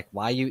I was like,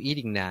 why are you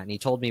eating that? And he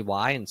told me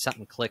why, and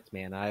something clicked,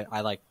 man. I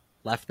like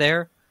left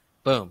there,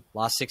 boom,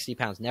 lost 60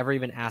 pounds. Never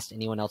even asked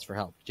anyone else for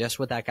help. Just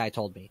what that guy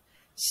told me.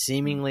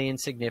 Seemingly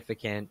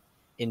insignificant,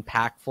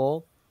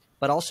 impactful,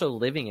 but also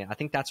living it. I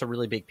think that's a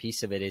really big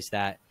piece of it, is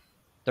that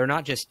they're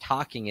not just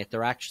talking it,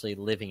 they're actually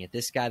living it.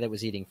 This guy that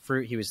was eating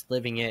fruit, he was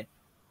living it.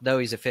 Though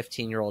he's a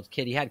 15-year-old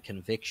kid, he had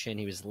conviction,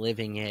 he was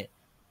living it.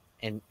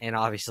 And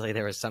obviously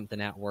there was something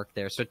at work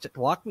there. So to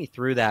walk me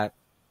through that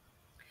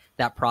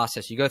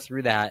process, you go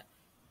through that.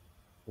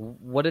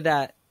 What did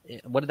that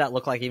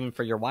look like even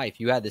for your wife?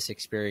 You had this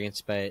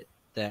experience, but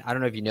I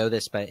don't know if you know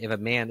this, but if a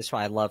man, this is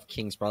why I love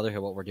King's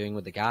Brotherhood, what we're doing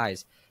with the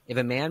guys. If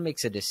a man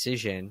makes a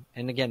decision,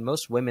 and again,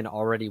 most women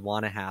already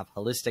want to have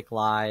holistic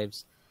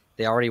lives.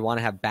 They already want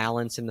to have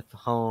balance in the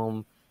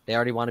home. They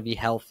already want to be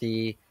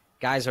healthy.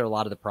 Guys are a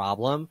lot of the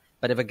problem.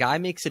 But if a guy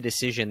makes a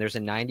decision, there's a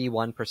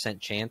 91%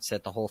 chance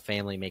that the whole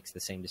family makes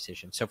the same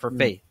decision. So for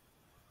faith,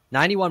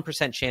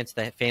 91% chance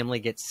that family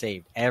gets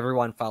saved.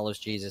 Everyone follows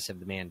Jesus if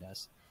the man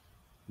does.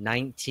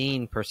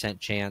 19%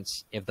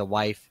 chance if the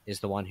wife is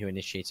the one who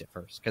initiates it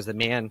first. Because the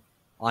man,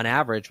 on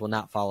average, will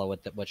not follow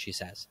what she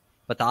says.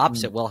 But the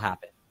opposite will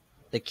happen.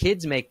 The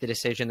kids make the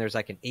decision, there's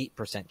like an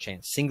 8%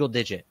 chance, single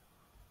digit.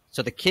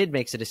 So the kid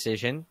makes a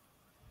decision,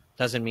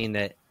 doesn't mean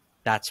that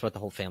that's what the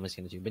whole family's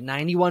going to do. But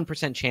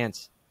 91%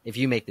 chance if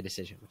you make the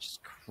decision, which is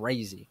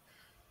crazy.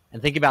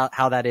 And think about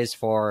how that is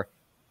for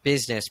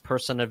business,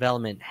 personal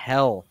development,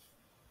 health.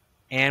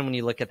 And when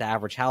you look at the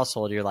average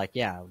household, you're like,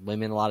 yeah,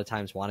 women a lot of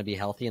times want to be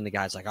healthy. And the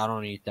guy's like, I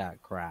don't eat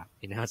that crap.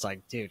 You know, it's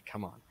like, dude,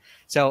 come on.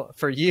 So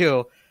for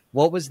you,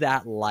 what was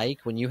that like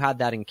when you had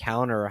that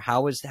encounter?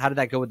 How did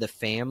that go with the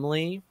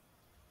family?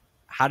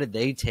 How did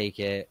they take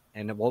it?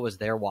 And what was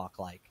their walk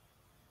like?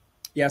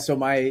 Yeah. So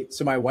my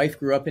wife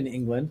grew up in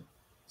England.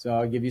 So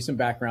I'll give you some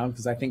background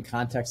because I think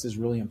context is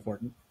really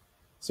important.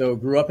 So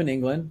grew up in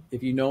England.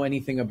 If you know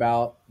anything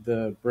about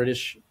the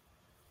British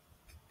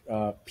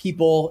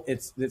people,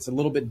 it's a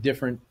little bit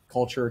different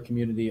culture,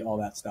 community, all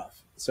that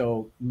stuff.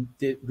 So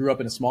grew up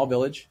in a small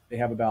village. They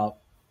have about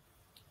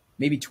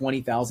maybe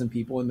 20,000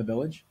 people in the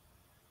village,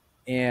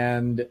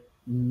 and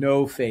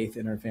no faith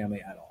in her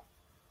family at all.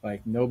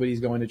 Like nobody's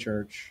going to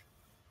church.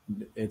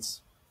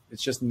 It's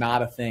just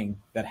not a thing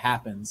that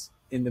happens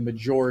in the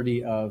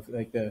majority of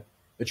like the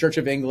Church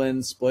of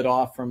England split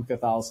off from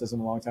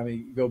Catholicism a long time.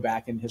 You go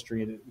back in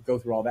history and go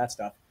through all that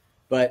stuff,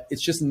 but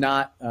it's just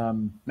not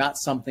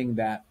something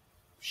that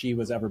she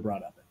was ever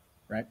brought up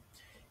in, right?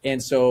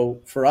 And so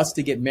for us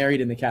to get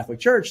married in the Catholic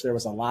Church, there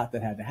was a lot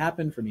that had to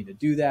happen for me to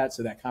do that.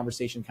 So that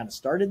conversation kind of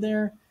started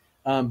there.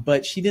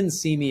 But she didn't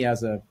see me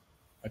as a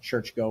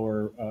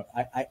churchgoer.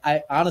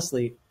 I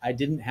honestly, I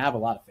didn't have a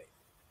lot of faith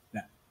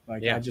then.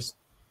 Like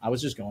I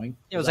was just going.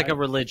 It was like a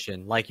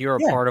religion. Like you're a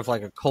part of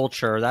like a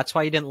culture. That's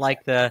why you didn't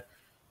like the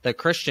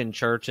Christian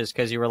church, is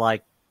because you were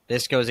like,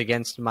 this goes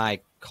against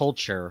my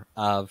culture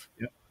of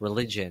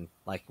religion.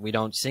 Like we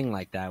don't sing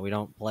like that. We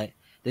don't play.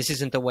 This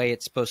isn't the way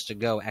it's supposed to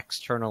go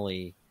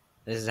externally.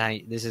 This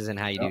isn't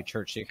how you do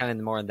church. So you're kind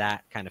of more in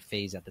that kind of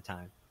phase at the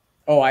time.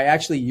 Oh, I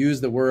actually use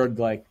the word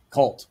like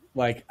cult.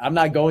 Like I'm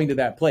not going to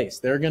that place.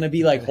 They're going to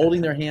be like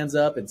holding their hands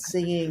up and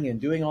singing and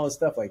doing all this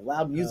stuff, like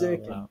loud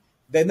music. And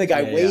then the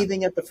guy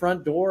waving at the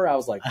front door. I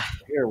was like,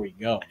 here we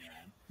go,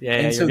 man. Yeah.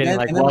 And so then,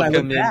 like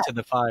welcome into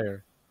the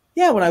fire.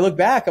 Yeah. When I look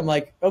back, I'm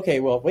like, okay,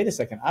 well, wait a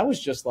second. I was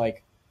just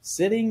like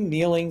sitting,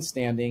 kneeling,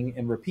 standing,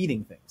 and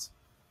repeating things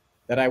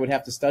that I would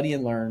have to study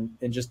and learn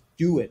and just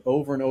do it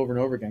over and over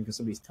and over again because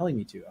somebody's telling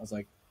me to. I was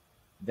like,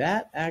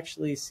 that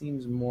actually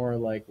seems more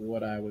like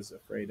what I was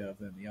afraid of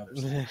than the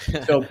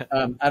others. So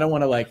I don't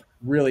want to like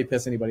really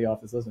piss anybody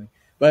off that's listening,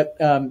 but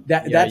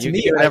that's you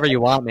me. can do whatever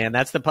you want, man.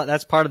 That's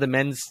part of the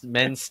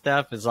men's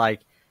stuff is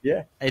like,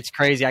 it's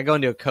crazy. I go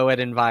into a co-ed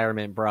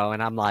environment, bro,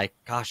 and I'm like,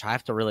 gosh, I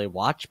have to really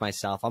watch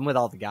myself. I'm with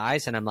all the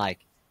guys, and I'm like,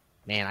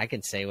 man, I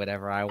can say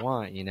whatever I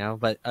want, you know.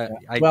 But I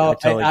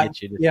totally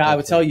get you. I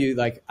would tell you,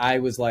 like, I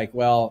was like,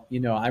 well, you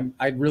know,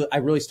 I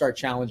really start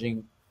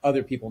challenging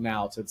other people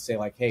now to say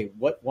like, hey,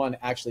 what one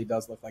actually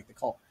does look like the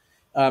cult?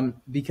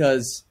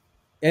 Because,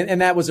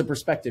 and that was a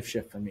perspective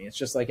shift for me. It's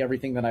just like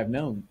everything that I've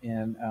known.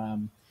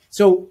 And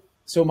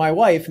so my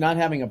wife, not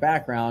having a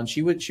background,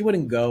 she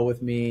wouldn't go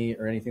with me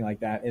or anything like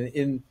that.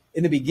 And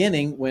in the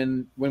beginning,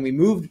 when we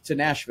moved to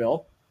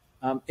Nashville,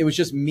 it was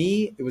just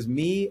me. It was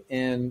me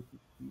and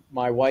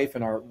my wife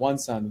and our one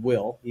son,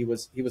 Will. He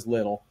was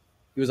little.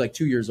 He was like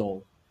 2 years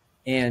old.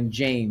 And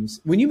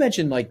James, when you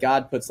mentioned like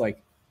God puts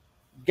like,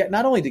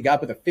 not only did God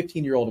put a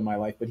 15-year-old in my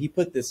life, but he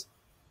put this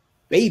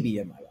baby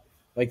in my life,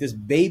 like this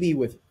baby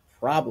with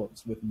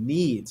problems, with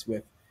needs,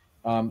 with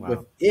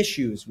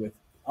issues, with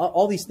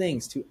all these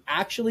things to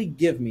actually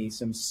give me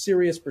some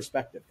serious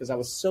perspective because I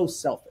was so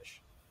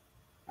selfish.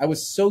 I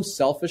was so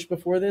selfish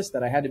before this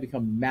that I had to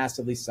become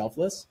massively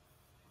selfless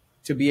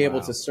to be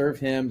able to serve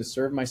him, to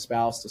serve my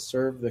spouse, to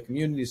serve the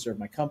community, to serve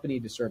my company,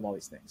 to serve all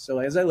these things. So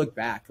as I look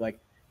back, like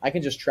I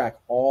can just track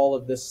all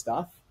of this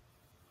stuff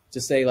to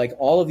say like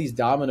all of these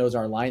dominoes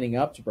are lining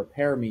up to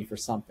prepare me for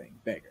something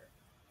bigger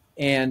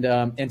and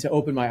to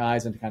open my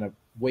eyes and to kind of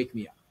wake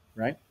me up.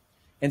 Right.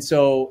 And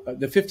so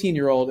the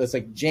 15-year-old, it's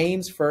like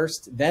James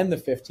first, then the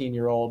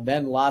 15-year-old,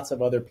 then lots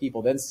of other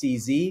people, then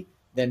CZ,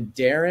 then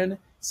Darren.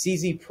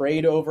 CZ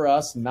prayed over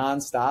us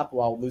nonstop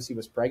while Lucy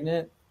was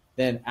pregnant.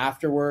 Then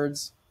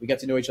afterwards, we got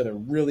to know each other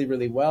really,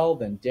 really well.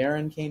 Then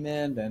Darren came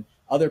in, then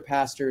other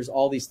pastors,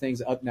 all these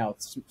things up now,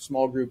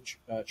 small group,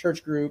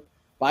 church group,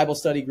 Bible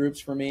study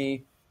groups for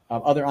me.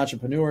 Other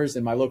entrepreneurs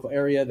in my local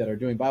area that are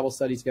doing Bible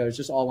studies together. It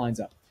just all lines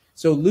up.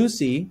 So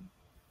Lucy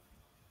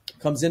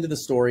comes into the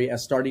story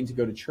as starting to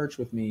go to church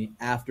with me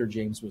after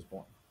James was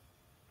born.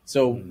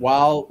 So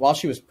while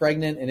she was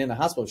pregnant and in the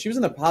hospital, she was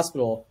in the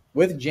hospital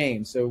with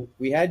James. So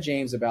we had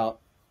James about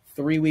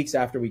 3 weeks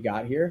after we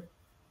got here.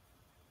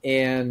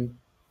 And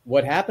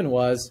what happened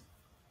was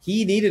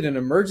he needed an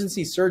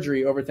emergency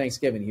surgery over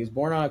Thanksgiving. He was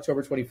born on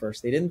October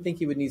 21st. They didn't think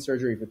he would need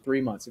surgery for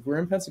 3 months. If we were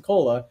in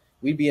Pensacola,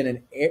 we'd been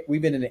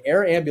in an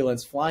air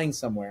ambulance flying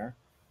somewhere.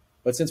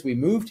 But since we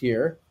moved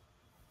here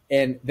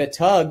and the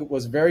tug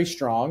was very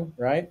strong,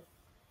 right?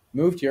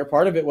 Moved here.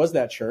 Part of it was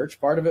that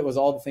church. Part of it was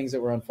all the things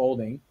that were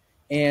unfolding.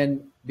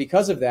 And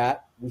because of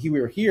that, we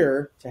were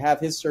here to have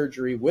his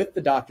surgery with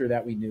the doctor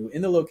that we knew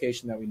in the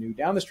location that we knew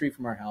down the street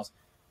from our house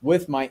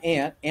with my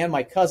aunt and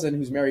my cousin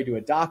who's married to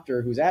a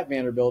doctor who's at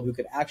Vanderbilt who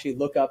could actually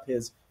look up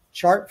his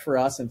chart for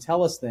us and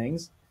tell us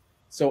things.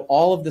 So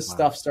all of this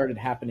stuff started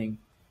happening.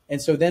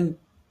 And so then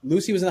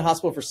Lucy was in the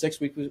hospital for 6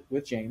 weeks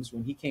with James.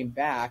 When he came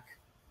back,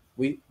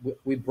 we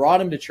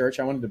brought him to church.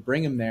 I wanted to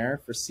bring him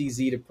there for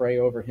CZ to pray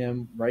over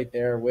him right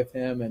there with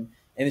him.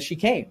 And she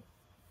came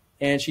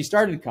and she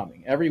started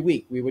coming. Every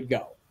week we would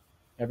go.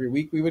 Every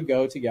week we would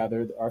go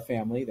together, our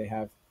family. They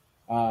have,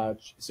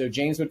 so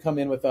James would come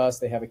in with us.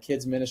 They have a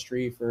kids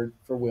ministry for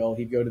Will.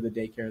 He'd go to the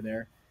daycare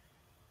there,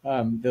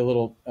 the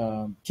little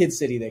Kid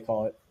City, they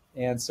call it.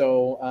 And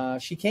so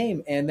she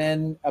came. And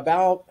then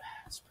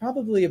it's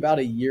probably about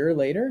a year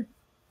later,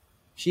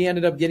 she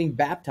ended up getting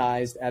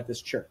baptized at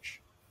this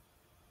church.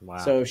 Wow.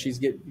 So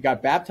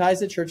got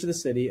baptized at Church of the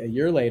City a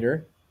year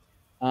later.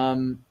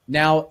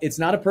 Now, it's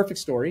not a perfect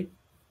story,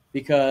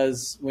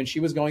 because when she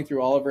was going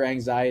through all of her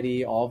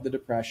anxiety, all of the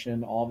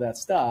depression, all of that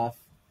stuff,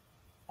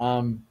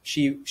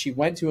 she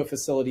went to a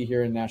facility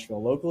here in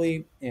Nashville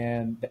locally,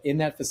 and in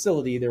that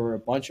facility there were a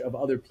bunch of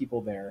other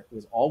people there. It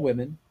was all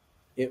women.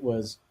 It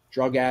was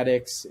drug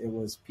addicts. It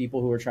was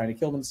people who were trying to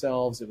kill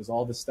themselves. It was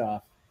all this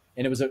stuff,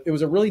 and it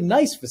was a really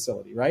nice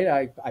facility,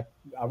 right?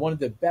 I wanted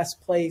the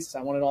best place.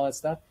 I wanted all that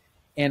stuff,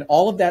 and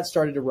all of that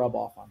started to rub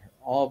off on her.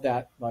 All of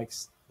that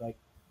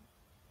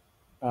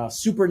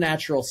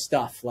supernatural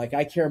stuff. Like,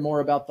 I care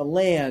more about the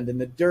land and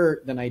the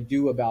dirt than I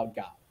do about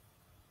God.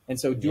 And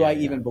so do I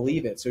even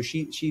believe it? So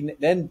she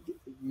then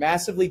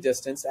massively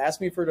distanced, asked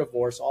me for a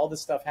divorce. All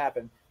this stuff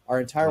happened. Our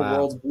entire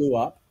world blew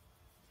up.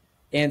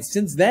 And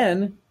since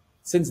then,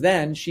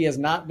 she has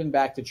not been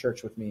back to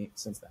church with me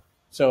since then.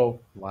 So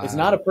it's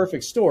not a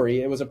perfect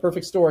story. It was a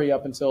perfect story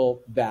up until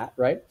that,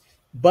 right?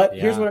 But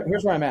here's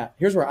where I'm at.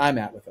 Here's where I'm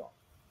at with it all.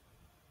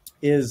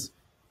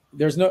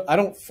 I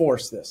don't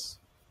force this,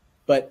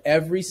 but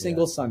every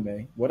single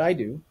Sunday, what I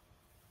do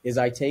is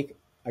I take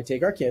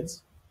our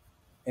kids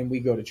and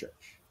we go to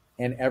church.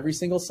 And every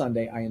single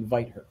Sunday, I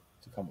invite her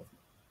to come with me.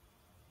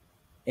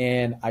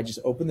 And I just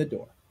open the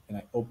door, and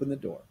I open the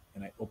door,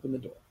 and I open the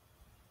door.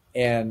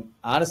 And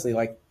honestly,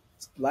 like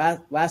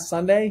last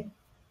Sunday,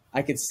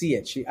 I could see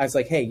it. I was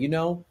like, hey,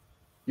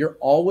 you're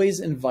always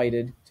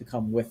invited to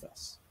come with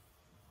us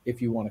if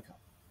you want to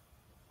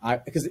come.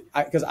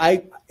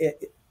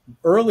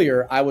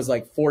 Earlier, I was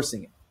like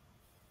forcing it.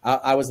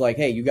 I was like,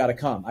 hey, you got to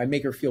come. I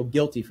make her feel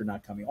guilty for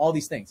not coming, all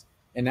these things.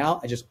 And now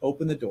I just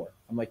open the door.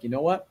 I'm like, you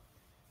know what?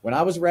 When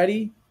I was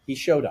ready, he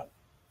showed up.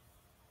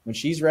 When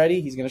she's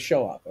ready, he's going to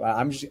show up.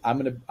 I'm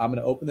going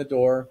to open the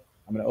door.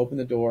 I'm going to open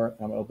the door.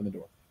 I'm going to open the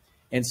door.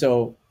 And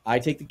so I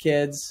take the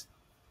kids.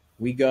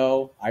 We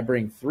go. I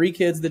bring 3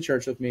 kids to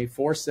church with me,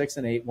 4, 6,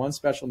 and 8, 1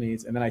 special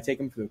needs. And then I take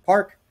them to the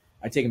park.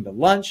 I take them to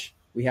lunch.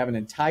 We have an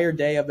entire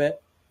day of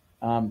it.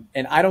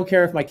 And I don't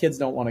care if my kids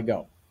don't want to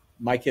go.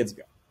 My kids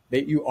go.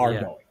 You are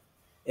going.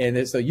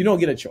 And so you don't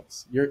get a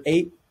choice. You're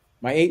 8.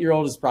 My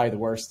 8-year-old is probably the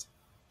worst.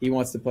 He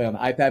wants to play on the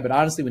iPad. But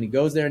honestly, when he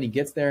goes there and he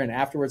gets there and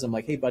afterwards, I'm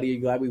like, hey, buddy, are you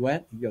glad we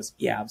went? He goes,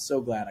 yeah, I'm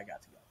so glad I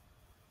got to go.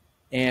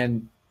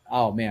 And,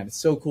 oh, man, it's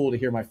so cool to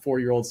hear my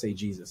 4-year-old say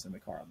Jesus in the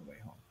car on the way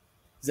home.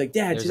 He's like,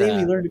 Dad, today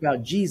we learned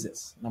about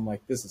Jesus. And I'm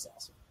like, this is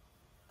awesome.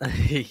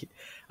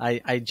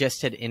 I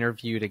just had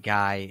interviewed a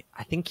guy.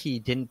 I think he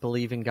didn't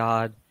believe in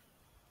God,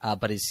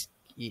 but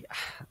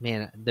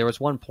there was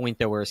one point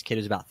though where his kid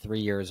was about 3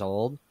 years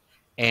old,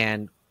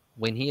 and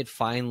when he had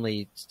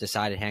finally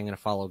decided, hey, I'm going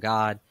to follow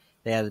God,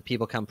 they had the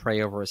people come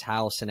pray over his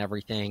house and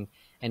everything,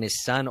 and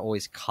his son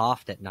always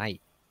coughed at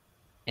night,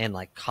 and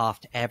like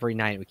coughed every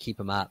night. It would keep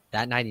him up.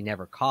 That night he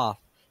never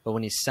coughed, but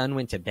when his son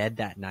went to bed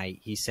that night,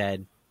 he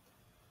said,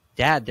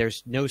 Dad,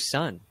 there's no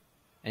sun.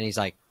 And he's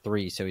like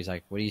 3, so he's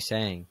like, what are you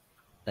saying?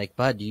 Like,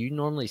 bud, do you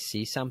normally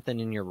see something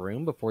in your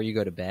room before you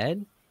go to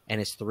bed? And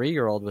his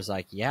 3-year-old was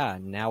like, yeah,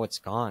 now it's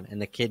gone.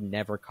 And the kid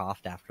never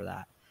coughed after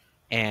that.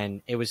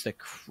 And it was the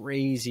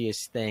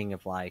craziest thing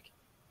of like,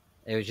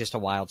 it was just a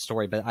wild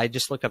story. But I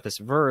just looked up this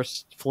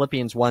verse,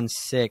 Philippians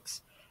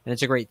 1:6, and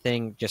it's a great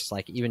thing, just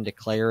like even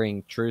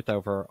declaring truth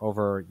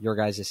over your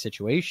guys'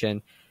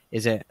 situation,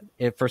 is it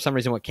for some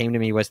reason what came to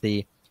me was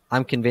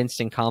I'm convinced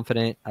and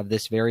confident of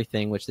this very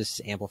thing, which this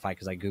is amplified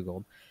because I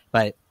Googled,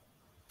 but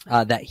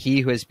that he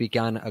who has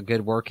begun a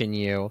good work in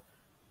you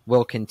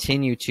will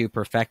continue to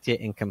perfect it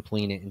and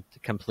complete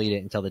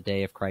it until the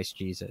day of Christ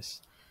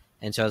Jesus.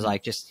 And so I was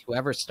like, just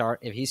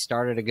if he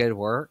started a good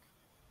work,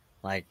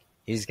 like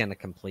he's going to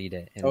complete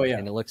it. And,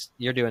 and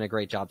you're doing a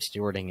great job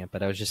stewarding it.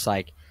 But I was just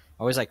like,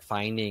 always like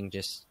finding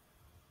just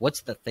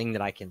what's the thing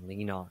that I can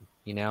lean on?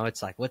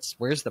 It's like,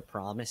 where's the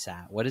promise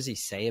at? What does he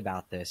say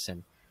about this?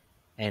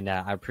 And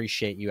I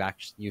appreciate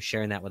you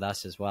sharing that with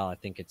us as well. I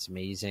think it's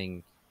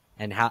amazing.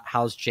 And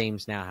how's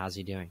James now? How's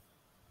he doing?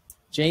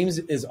 James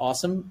is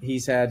awesome.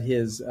 He's had he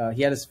had his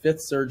 5th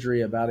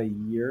surgery about a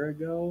year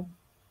ago.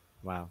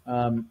 Wow.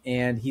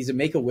 And he's a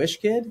Make-A-Wish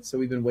kid, so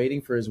we've been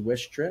waiting for his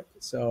wish trip.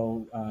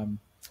 So,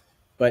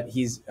 but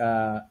he's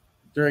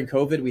during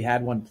COVID we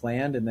had one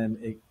planned, and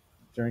then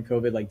during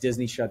COVID, like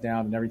Disney shut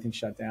down and everything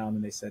shut down,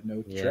 and they said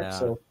no trip.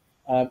 So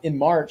in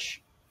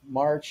March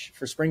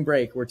for spring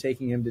break, we're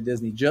taking him to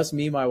Disney. Just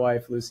me, my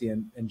wife, Lucy,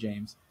 and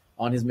James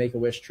on his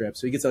Make-A-Wish trip.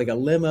 So he gets like a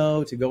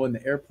limo to go in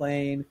the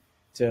airplane,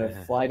 to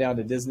fly down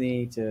to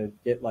Disney, to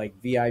get like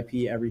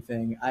VIP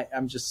everything.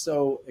 I'm just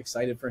so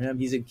excited for him.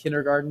 He's in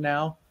kindergarten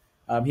now.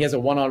 He has a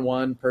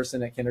one-on-one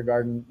person at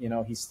kindergarten.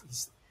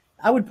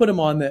 I would put him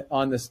on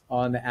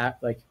the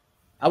app. Like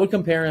I would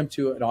compare him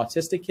to an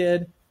autistic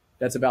kid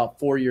that's about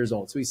 4 years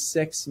old. So he's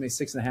 6, maybe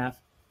 6.5.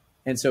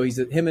 And so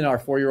him and our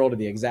 4-year-old are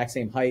the exact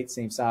same height,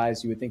 same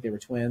size. You would think they were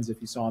twins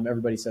if you saw them.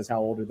 Everybody says, how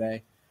old are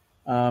they?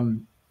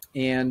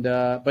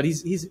 But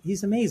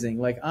he's amazing.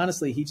 Like,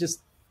 honestly,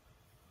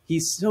 he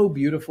he's so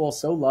beautiful,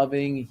 so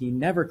loving. He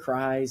never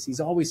cries.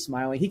 He's always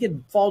smiling. He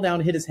could fall down,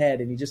 hit his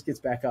head, and he just gets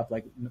back up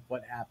like,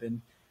 what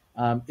happened?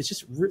 It's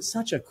just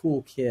such a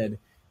cool kid.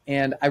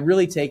 And I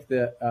really take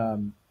the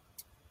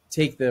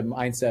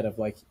mindset of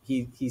like,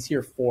 he's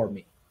here for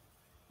me.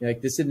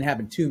 Like, this didn't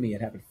happen to me,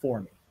 it happened for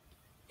me.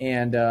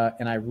 And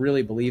I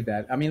really believe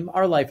that. I mean,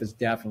 our life is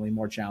definitely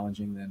more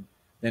challenging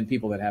than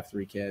people that have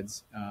 3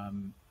 kids.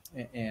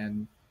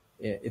 And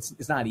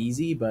it's not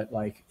easy, but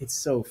like,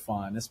 it's so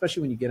fun,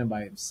 especially when you get him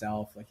by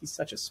himself. Like, he's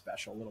such a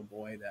special little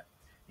boy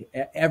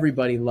that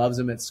everybody loves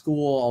him at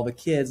school. All the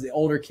kids, the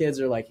older kids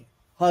are like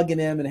hugging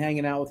him and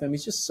hanging out with him.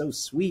 He's just so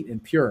sweet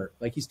and pure.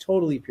 Like, he's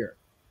totally pure.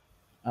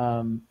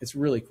 It's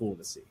really cool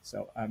to see.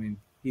 So, I mean,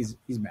 he's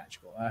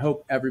magical. I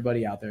hope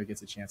everybody out there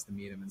gets a chance to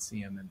meet him and see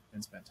him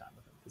and spend time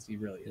with him, because he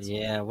really is.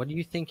 Yeah. Cool. What do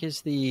you think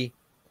is the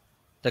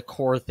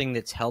core thing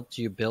that's helped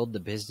you build the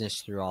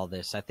business through all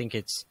this? I think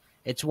it's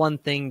one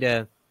thing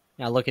to,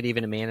 look at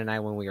even Amanda and I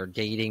when we were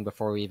dating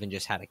before we even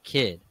just had a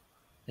kid.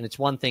 And it's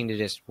one thing to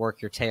just work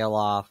your tail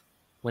off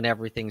when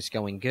everything's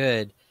going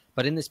good.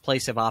 But in this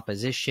place of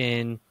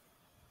opposition,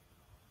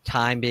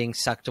 time being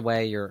sucked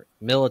away, your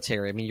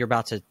military, I mean, you're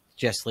about to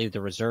just leave the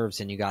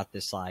reserves and you got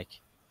this like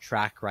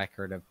track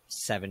record of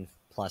 7+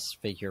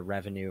 figure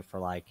revenue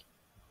for like,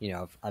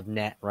 of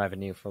net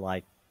revenue for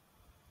like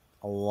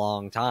a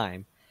long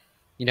time.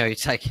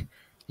 It's like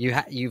you've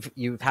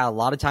had a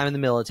lot of time in the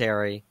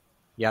military.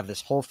 You have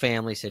this whole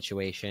family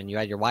situation. You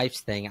had your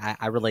wife's thing.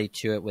 I relate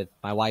to it with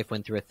my wife.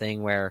 Went through a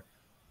thing where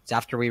it's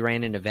after we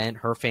ran an event,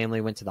 her family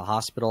went to the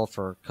hospital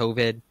for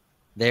COVID.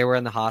 They were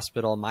in the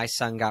hospital. My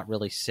son got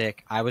really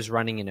sick. I was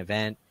running an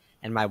event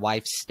and my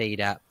wife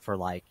stayed up for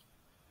like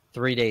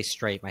 3 days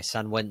straight. My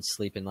son wouldn't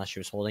sleep unless she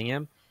was holding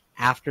him.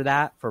 After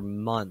that, for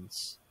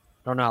months,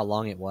 I don't know how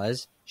long it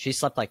was, she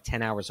slept like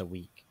 10 hours a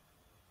week.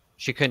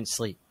 She couldn't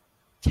sleep.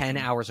 10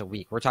 hours a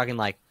week. We're talking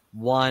like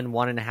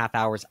 1.5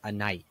 hours a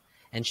night.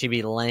 And she'd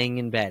be laying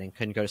in bed and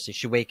couldn't go to sleep.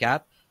 She'd wake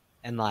up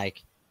and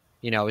like,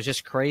 it was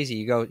just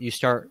crazy.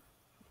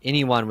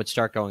 Anyone would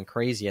start going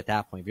crazy at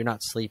that point. If you're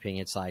not sleeping,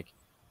 it's like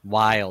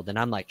wild. And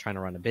I'm like trying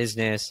to run a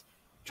business,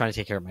 trying to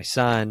take care of my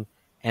son.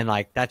 And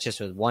like, that's just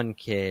with one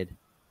kid.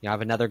 I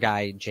have another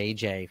guy,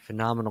 JJ,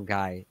 phenomenal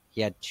guy.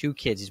 He had 2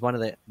 kids. He's one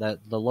of the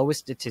lowest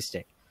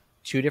statistic.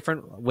 2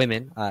 different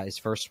women. His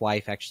first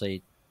wife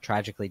actually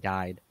tragically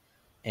died.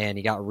 And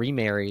he got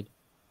remarried.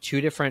 2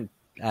 different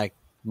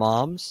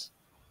moms.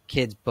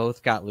 Kids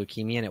both got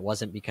leukemia, and it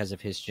wasn't because of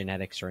his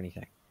genetics or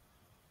anything.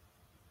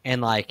 And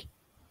like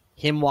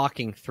him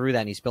walking through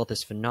that, and he's built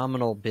this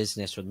phenomenal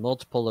business with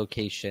multiple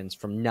locations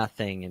from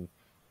nothing, and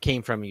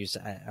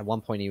at one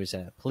point he was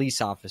a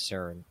police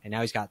officer, and now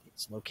he's got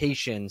these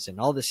locations and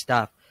all this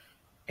stuff.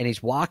 And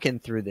he's walking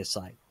through this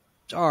like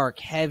dark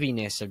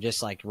heaviness of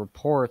just like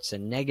reports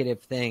and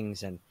negative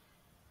things. And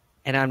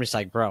I'm just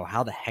like, bro,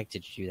 how the heck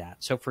did you do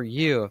that? So for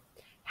you,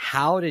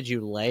 how did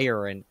you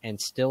layer and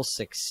still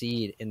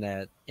succeed in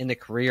the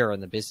career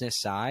and the business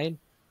side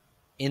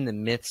in the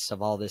midst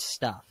of all this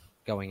stuff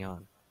going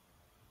on?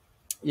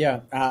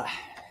 Yeah.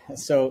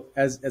 So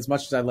as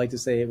much as I'd like to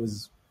say it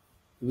was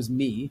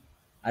me,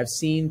 I've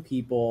seen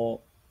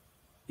people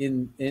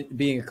in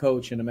being a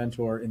coach and a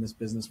mentor in this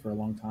business for a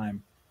long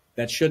time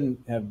that shouldn't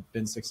have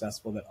been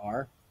successful that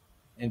are,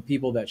 and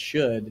people that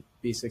should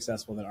be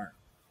successful that aren't.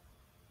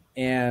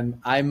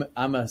 And I'm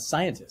a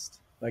scientist.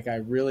 Like, I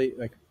really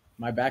like,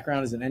 my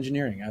background is in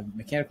engineering. I have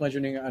mechanical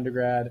engineering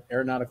undergrad,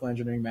 aeronautical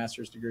engineering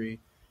master's degree.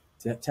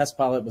 Test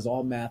pilot was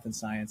all math and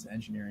science and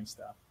engineering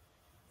stuff.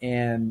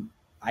 And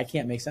I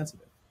can't make sense of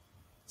it.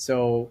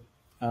 So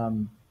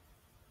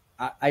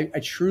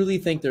I truly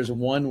think there's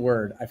one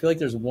word. I feel like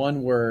there's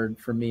one word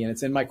for me, and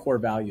it's in my core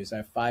values. I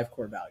have 5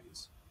 core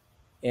values.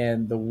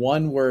 And the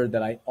one word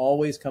that I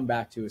always come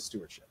back to is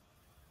stewardship.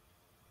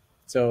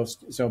 So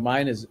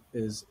mine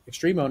is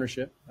extreme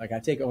ownership. Like, I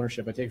take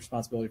ownership. I take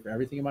responsibility for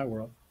everything in my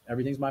world.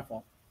 Everything's my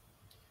fault.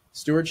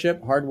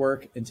 Stewardship, hard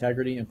work,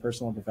 integrity, and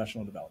personal and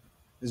professional development.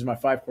 These are my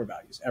 5 core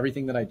values,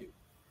 everything that I do.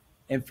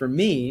 And for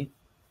me,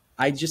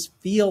 I just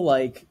feel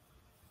like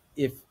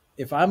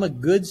if I'm a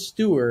good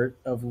steward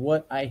of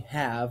what I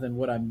have and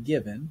what I'm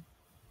given,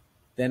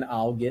 then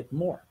I'll get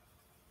more.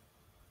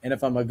 And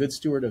if I'm a good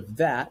steward of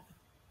that,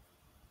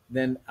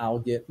 then I'll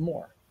get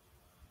more.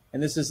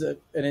 And this is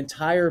an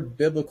entire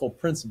biblical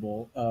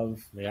principle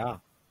of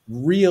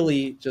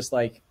really just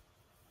like,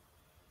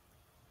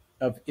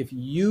 of if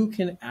you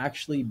can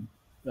actually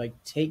like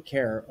take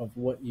care of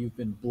what you've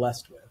been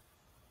blessed with,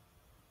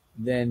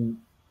 then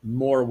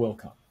more will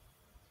come.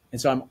 And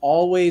so I'm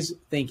always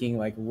thinking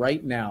like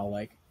right now,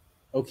 like,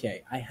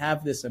 okay, I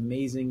have this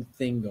amazing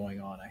thing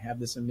going on. I have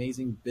this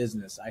amazing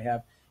business. I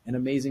have an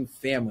amazing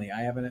family.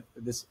 I have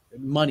this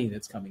money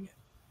that's coming in.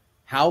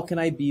 How can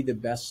I be the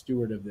best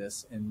steward of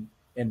this?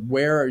 And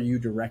where are you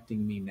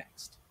directing me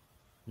next?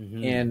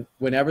 Mm-hmm. And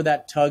whenever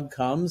that tug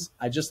comes,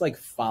 I just like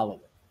follow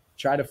it,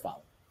 try to follow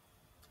it.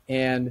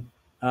 And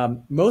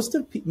most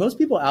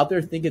people out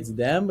there think it's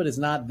them, but it's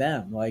not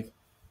them. Like,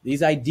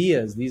 these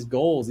ideas, these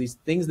goals, these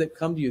things that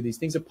come to you, these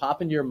things that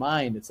pop into your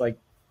mind, it's like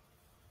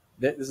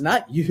it's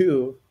not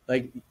you.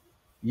 Like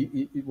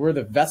we're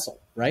the vessel,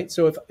 right?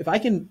 So if I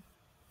can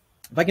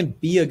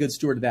be a good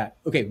steward of that.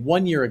 Okay,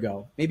 1 year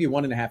ago, maybe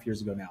 1.5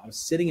 years ago now, I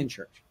was sitting in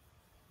church,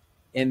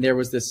 and there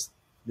was this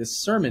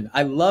sermon.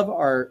 I love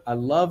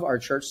our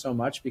church so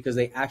much because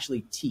they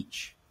actually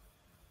teach.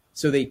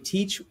 So they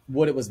teach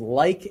what it was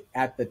like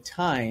at the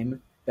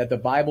time that the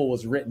Bible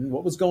was written,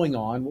 what was going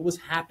on, what was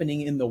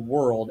happening in the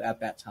world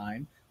at that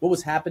time, what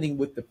was happening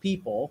with the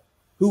people,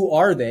 who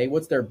are they,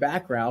 what's their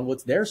background,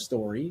 what's their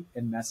story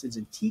and message,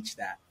 and teach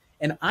that.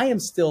 And I am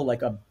still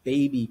like a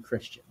baby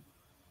Christian.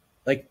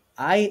 Like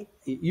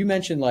you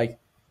mentioned, like,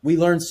 we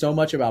learned so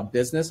much about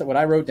business. What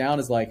I wrote down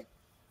is like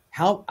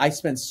how I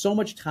spend so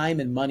much time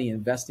and money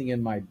investing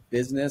in my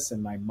business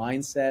and my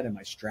mindset and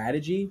my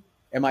strategy.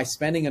 Am I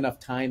spending enough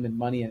time and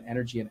money and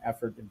energy and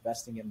effort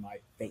investing in my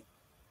faith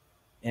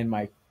and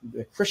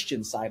the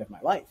Christian side of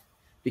my life?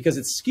 Because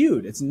it's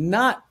skewed. It's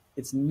not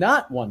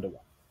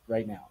one-to-one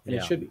right now, and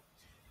it should be.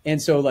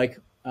 And so, like,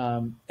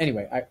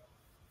 anyway,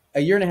 a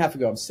year and a half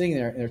ago, I'm sitting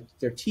there, and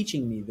they're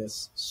teaching me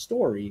this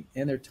story,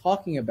 and they're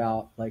talking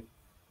about like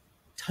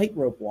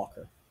tightrope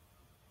walker,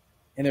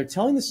 and they're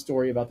telling the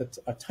story about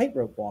a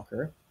tightrope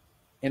walker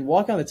and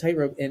walk on the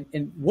tightrope.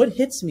 And what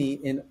hits me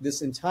in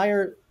this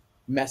entire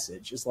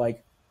message is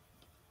like,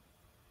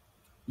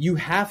 you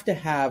have to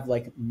have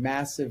like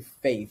massive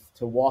faith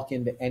to walk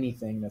into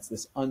anything that's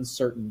this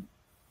uncertain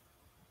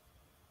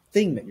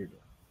thing that you're doing.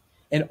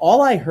 And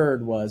all I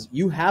heard was,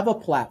 you have a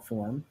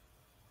platform,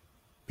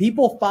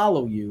 people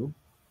follow you,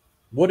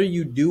 what are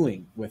you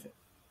doing with it?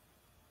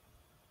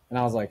 And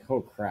I was like,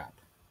 oh crap,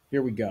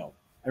 here we go.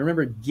 I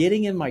remember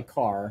getting in my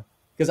car,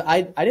 because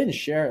I didn't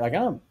share, like, I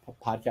don't have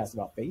a podcast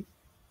about faith.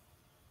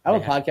 I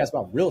have a podcast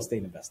about real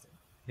estate investing.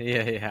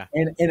 Yeah.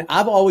 And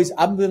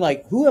I've been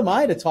like, who am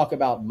I to talk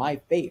about my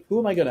faith? Who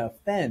am I going to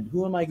offend?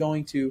 Who am I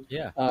going to,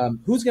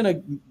 who's going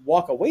to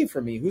walk away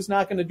from me? Who's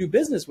not going to do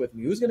business with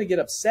me? Who's going to get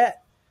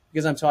upset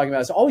because I'm talking about it?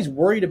 I was always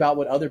worried about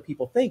what other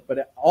people think.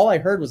 But all I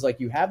heard was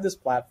like, you have this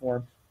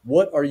platform.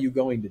 What are you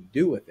going to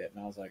do with it?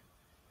 And I was like,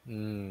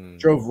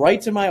 drove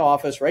right to my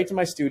office, right to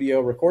my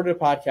studio, recorded a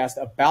podcast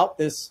about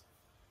this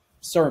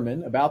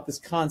sermon, about this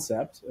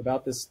concept,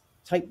 about this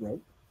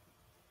tightrope,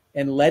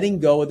 and letting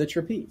go of the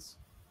trapeze.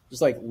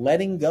 Just like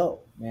letting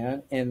go,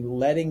 man, and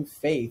letting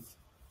faith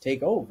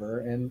take over,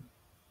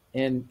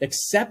 and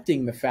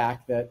accepting the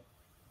fact that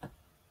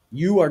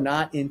you are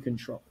not in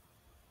control.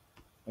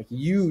 Like,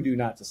 you do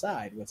not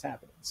decide what's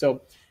happening.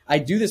 So I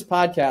do this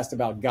podcast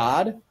about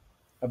God,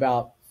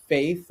 about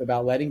faith,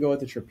 about letting go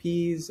of the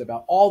trapeze,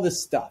 about all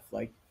this stuff.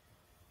 Like,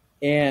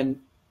 and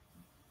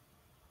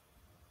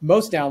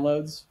most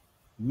downloads,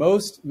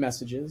 most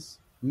messages,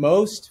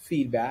 most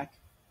feedback,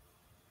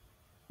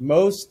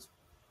 most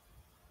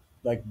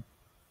like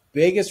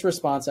biggest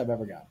response I've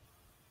ever got.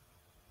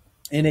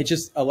 And it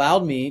just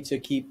allowed me to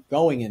keep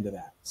going into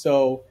that.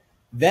 So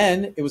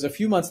then it was a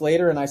few months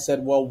later, and I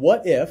said, well,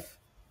 what if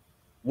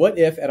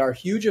at our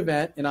huge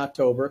event in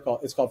October,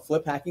 it's called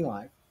Flip Hacking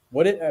Live,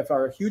 what if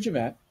our huge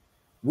event,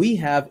 we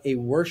have a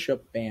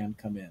worship band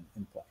come in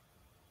and play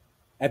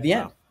at the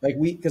end?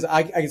 Like, because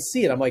I can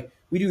see it. I'm like,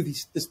 we do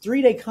this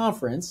 3-day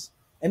conference,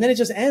 and then it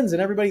just ends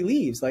and everybody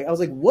leaves. Like, I was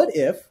like, what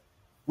if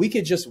we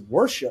could just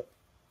worship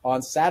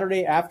on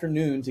Saturday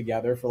afternoon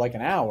together for like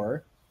an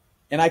hour,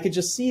 and I could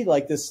just see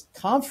like this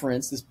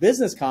conference, this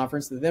business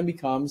conference, that then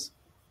becomes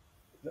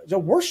a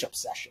worship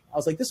session. I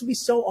was like, this would be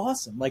so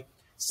awesome. Like,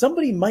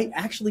 somebody might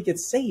actually get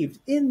saved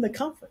in the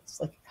conference.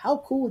 Like, how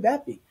cool would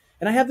that be?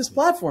 And I have this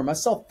platform. I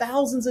sell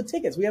thousands of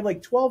tickets. We have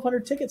like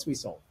 1,200 tickets we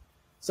sold.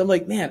 So I'm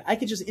like, man, I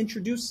could just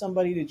introduce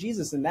somebody to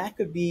Jesus, and that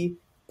could be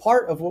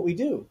part of what we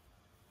do.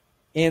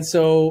 And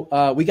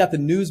so we got the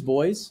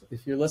Newsboys.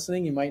 If you're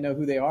listening, you might know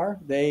who they are.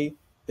 The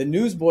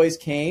Newsboys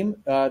came.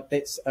 A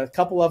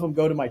couple of them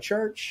go to my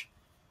church,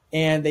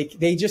 and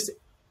they just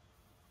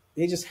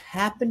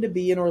happened to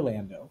be in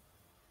Orlando.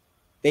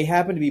 They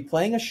happened to be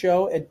playing a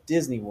show at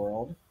Disney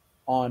World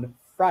on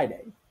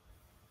Friday,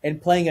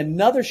 and playing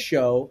another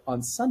show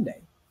on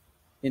Sunday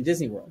in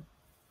Disney World,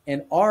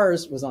 and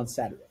ours was on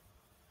Saturday.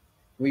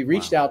 We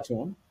reached out to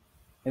them,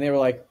 and they were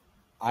like,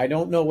 I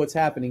don't know what's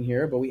happening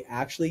here, but we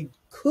actually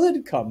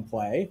could come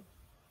play.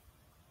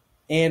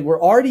 And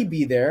we're already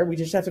be there. We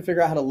just have to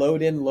figure out how to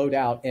load in, load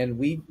out. And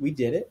we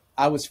did it.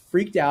 I was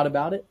freaked out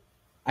about it.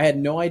 I had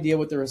no idea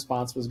what the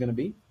response was going to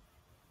be.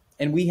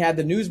 And we had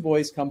the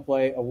Newsboys come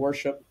play a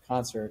worship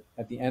concert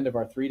at the end of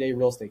our 3-day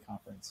real estate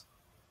conference.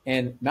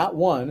 And not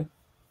one,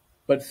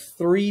 but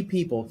 3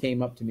 people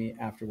came up to me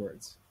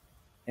afterwards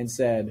and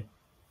said,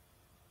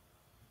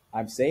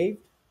 I'm saved.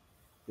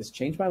 This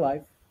changed my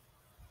life.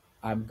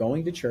 I'm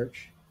going to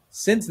church.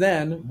 Since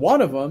then,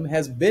 one of them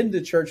has been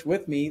to church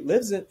with me,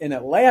 lives in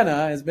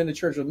Atlanta, has been to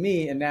church with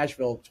me in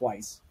Nashville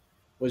twice,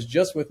 was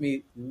just with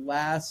me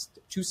last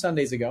 2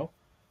 Sundays ago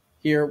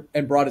here,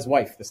 and brought his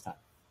wife this time.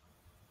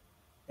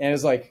 And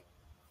it's like,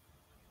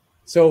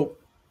 so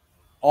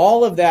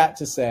all of that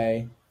to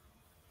say,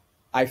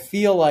 I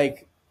feel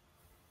like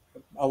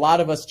a lot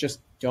of us just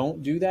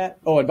don't do that.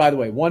 Oh, and by the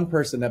way, one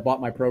person that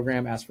bought my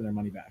program asked for their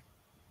money back.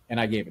 And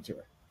I gave it to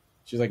her.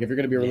 She's like, if you're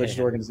going to be a religious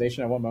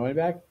organization, I want my money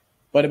back.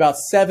 But about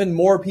 7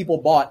 more people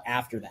bought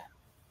after that.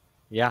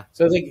 Yeah.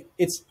 So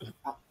it's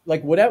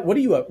like, what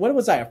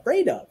was I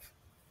afraid of?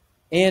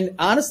 And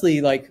honestly,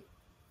 like,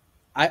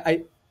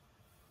 I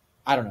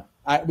don't know.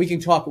 I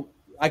could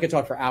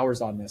talk for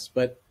hours on this,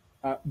 but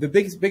the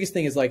biggest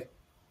thing is like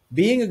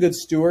being a good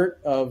steward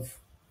of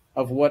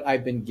what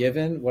I've been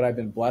given, what I've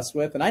been blessed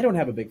with. And I don't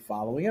have a big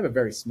following. I have a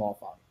very small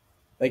following.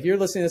 Like, you're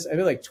listening to this, I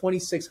have like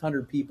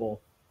 2,600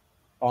 people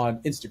on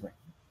Instagram.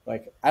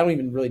 Like, I don't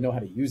even really know how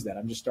to use that.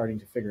 I'm just starting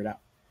to figure it out.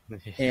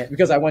 And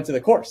because I went to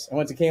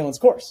Kaylin's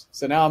course.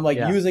 So now I'm like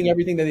using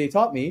everything that they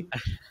taught me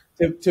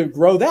to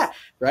grow that.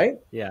 Right.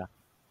 Yeah.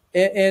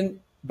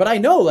 But I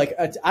know, like,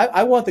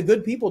 I want the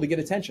good people to get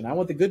attention. I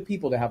want the good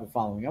people to have a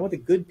following. I want the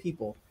good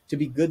people to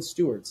be good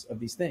stewards of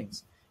these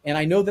things. And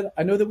I know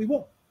that we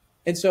will.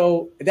 And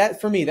so that,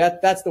 for me,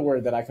 that's the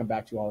word that I come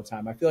back to all the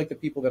time. I feel like the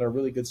people that are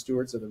really good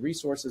stewards of the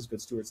resources,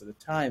 good stewards of the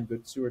time,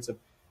 good stewards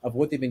of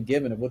what they've been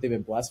given, of what they've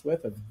been blessed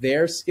with, of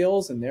their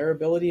skills and their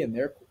ability and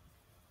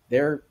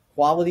their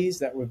qualities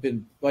that we've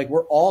been, like,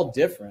 we're all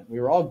different. We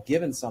were all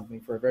given something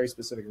for a very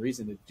specific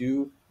reason to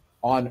do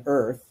on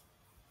earth,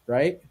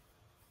 right?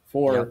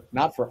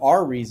 Not for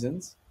our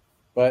reasons,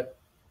 but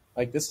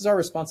like, this is our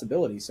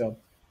responsibility. So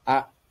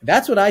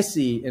that's what I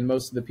see in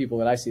most of the people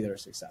that I see that are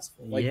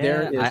successful. Like,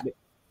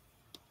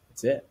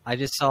 that's it. I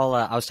just saw,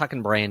 I was talking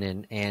to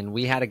Brandon, and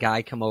we had a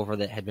guy come over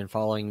that had been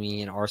following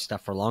me and our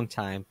stuff for a long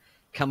time,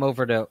 come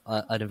over to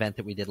an event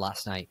that we did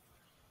last night.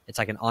 It's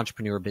like an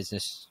entrepreneur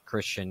business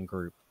Christian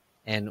group.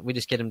 And we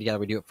just get them together.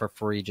 We do it for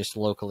free, just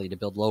locally, to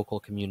build local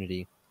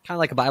community, kind of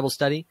like a Bible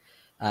study.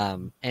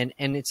 And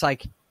it's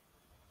like,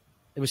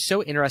 it was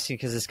so interesting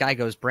because this guy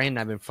goes, Brandon,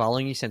 I've been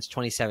following you since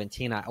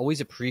 2017. I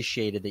always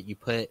appreciated that you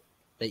put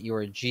that you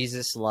were a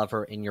Jesus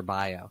lover in your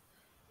bio.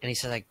 And he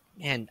said, like,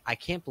 man, I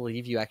can't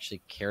believe you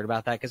actually cared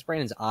about that, because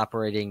Brandon's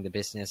operating the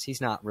business. He's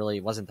not really,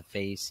 wasn't the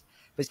face,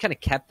 but he's kind of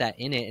kept that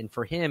in it. And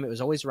for him, it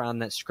was always around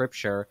that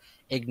scripture,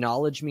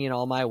 acknowledge me in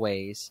all my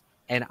ways,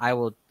 and I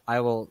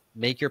will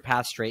make your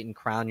path straight and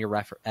crown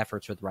your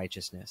efforts with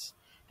righteousness.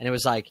 And it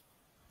was like,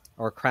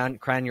 or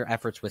crown your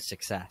efforts with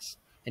success.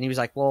 And he was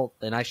like, well,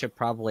 then I should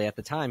probably, at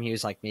the time, he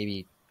was like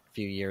maybe a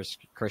few years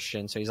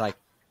Christian. So he's like,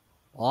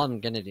 well, I'm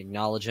going to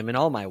acknowledge him in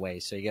all my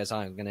ways. So he goes,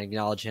 I'm going to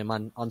acknowledge him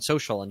on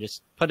social and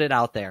just put it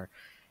out there.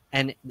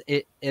 And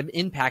it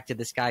impacted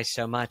this guy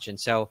so much. And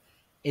so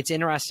it's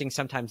interesting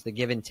sometimes the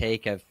give and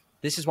take of,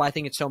 this is why I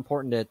think it's so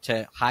important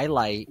to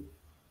highlight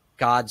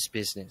God's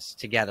business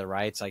together,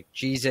 right? It's like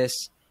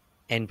Jesus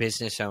and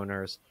business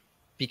owners,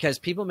 because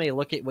people may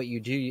look at what you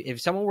do. If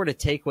someone were to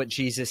take what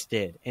Jesus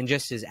did and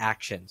just his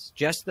actions,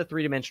 just the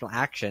 3-dimensional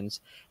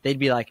actions, they'd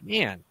be like,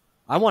 man,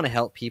 I want to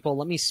help people.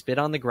 Let me spit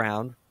on the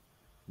ground,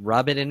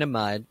 rub it into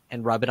mud,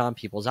 and rub it on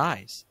people's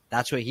eyes.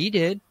 That's what he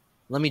did.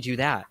 Let me do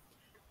that.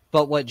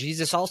 But what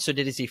Jesus also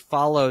did is he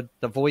followed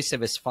the voice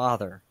of his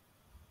Father,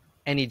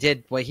 and he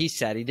did what he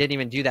said. He didn't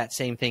even do that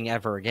same thing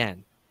ever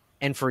again.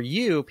 And for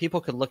you,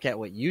 people could look at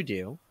what you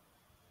do.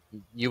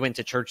 You went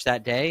to church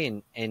that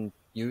day, and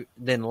you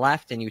then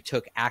left and you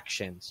took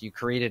actions. You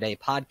created a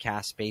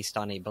podcast based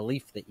on a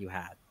belief that you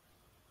had.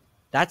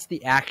 That's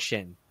the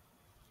action.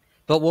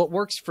 But what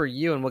works for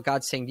you and what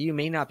God's saying to you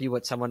may not be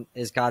what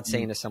God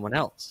saying to someone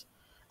else.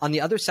 On the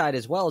other side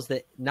as well is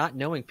that not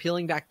knowing,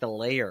 peeling back the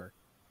layer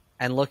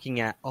and looking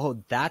at,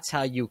 oh, that's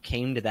how you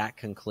came to that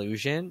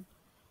conclusion,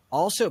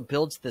 also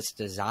builds this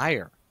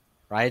desire,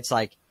 right? It's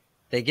like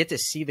they get to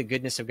see the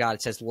goodness of God.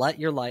 It says, let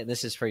your light,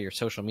 this is for your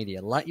social media,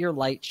 let your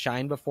light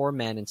shine before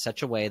men in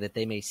such a way that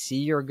they may see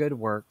your good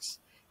works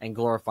and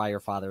glorify your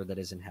Father that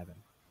is in heaven.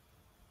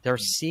 They're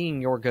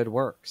seeing your good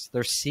works.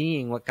 They're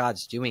seeing what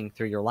God's doing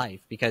through your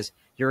life because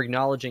you're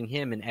acknowledging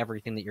him in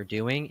everything that you're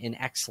doing in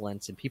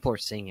excellence, and people are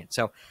seeing it.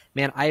 So,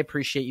 man, I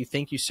appreciate you.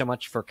 Thank you so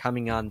much for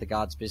coming on the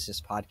God's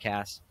Business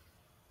podcast.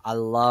 I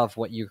love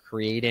what you're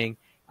creating.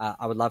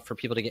 I would love for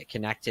people to get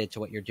connected to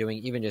what you're doing.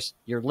 Even just,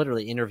 you're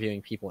literally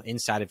interviewing people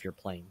inside of your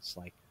planes.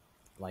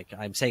 Like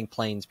I'm saying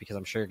planes because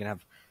I'm sure you're going to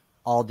have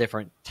all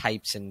different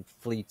types and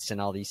fleets and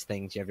all these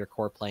things. You have your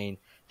core plane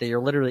that you're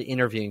literally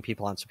interviewing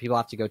people on. So people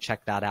have to go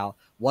check that out.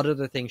 What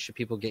other things should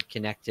people get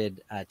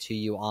connected to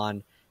you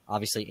on?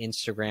 Obviously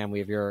Instagram, we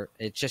have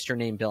it's just your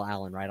name, Bill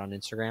Allen, right, on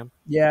Instagram?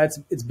 Yeah,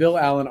 it's Bill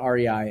Allen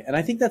REI. And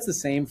I think that's the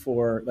same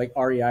for like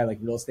REI, like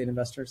real estate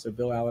investor. So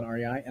Bill Allen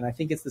REI. And I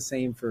think it's the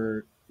same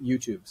for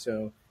YouTube.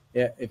 So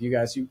if you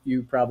guys,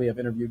 you probably have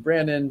interviewed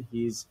Brandon.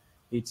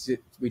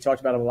 We talked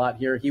about him a lot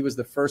here. He was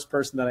the first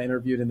person that I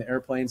interviewed in the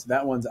airplane. So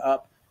that one's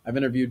up. I've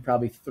interviewed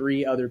probably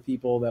 3 other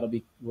people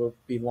will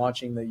be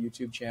launching the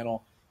YouTube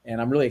channel. And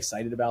I'm really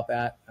excited about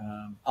that.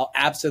 I'll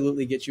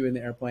absolutely get you in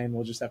the airplane.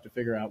 We'll just have to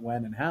figure out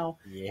when and how.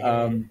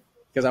 Yeah.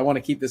 Because I want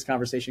to keep this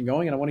conversation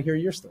going and I want to hear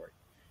your story.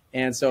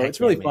 And so it's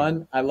really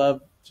fun. I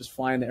love just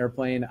flying the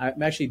airplane.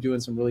 I'm actually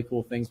doing some really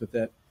cool things with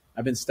it.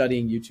 I've been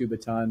studying YouTube a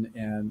ton,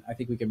 and I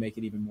think we can make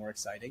it even more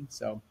exciting.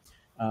 So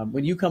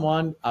when you come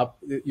on,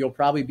 you'll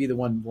probably be the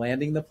one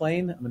landing the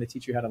plane. I'm going to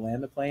teach you how to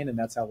land the plane, and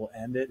that's how we'll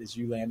end it, is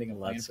you landing a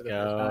plane for the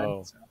first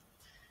time. So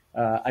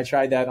I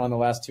tried that on the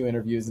last 2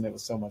 interviews, and it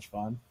was so much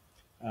fun.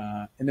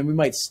 And then we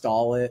might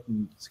stall it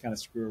and just kind of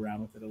screw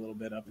around with it a little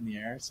bit up in the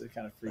air, so it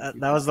kind of freaks people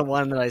That was the out.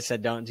 one that I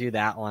said, don't do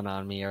that one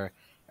on me, or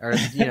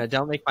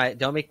don't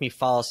make me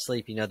fall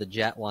asleep. The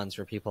jet ones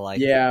where people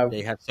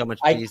they have so much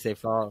G's they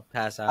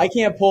pass out. I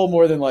can't pull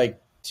more than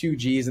like 2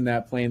 G's in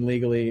that plane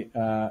legally,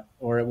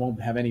 or it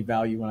won't have any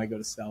value when I go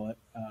to sell it.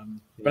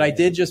 But I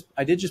did just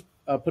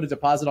put a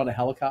deposit on a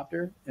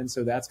helicopter, and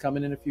so that's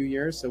coming in a few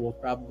years. So we'll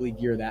probably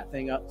gear that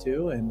thing up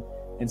too, and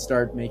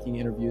start making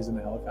interviews in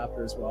the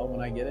helicopter as well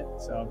when I get it.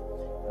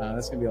 So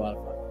that's gonna be a lot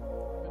of fun.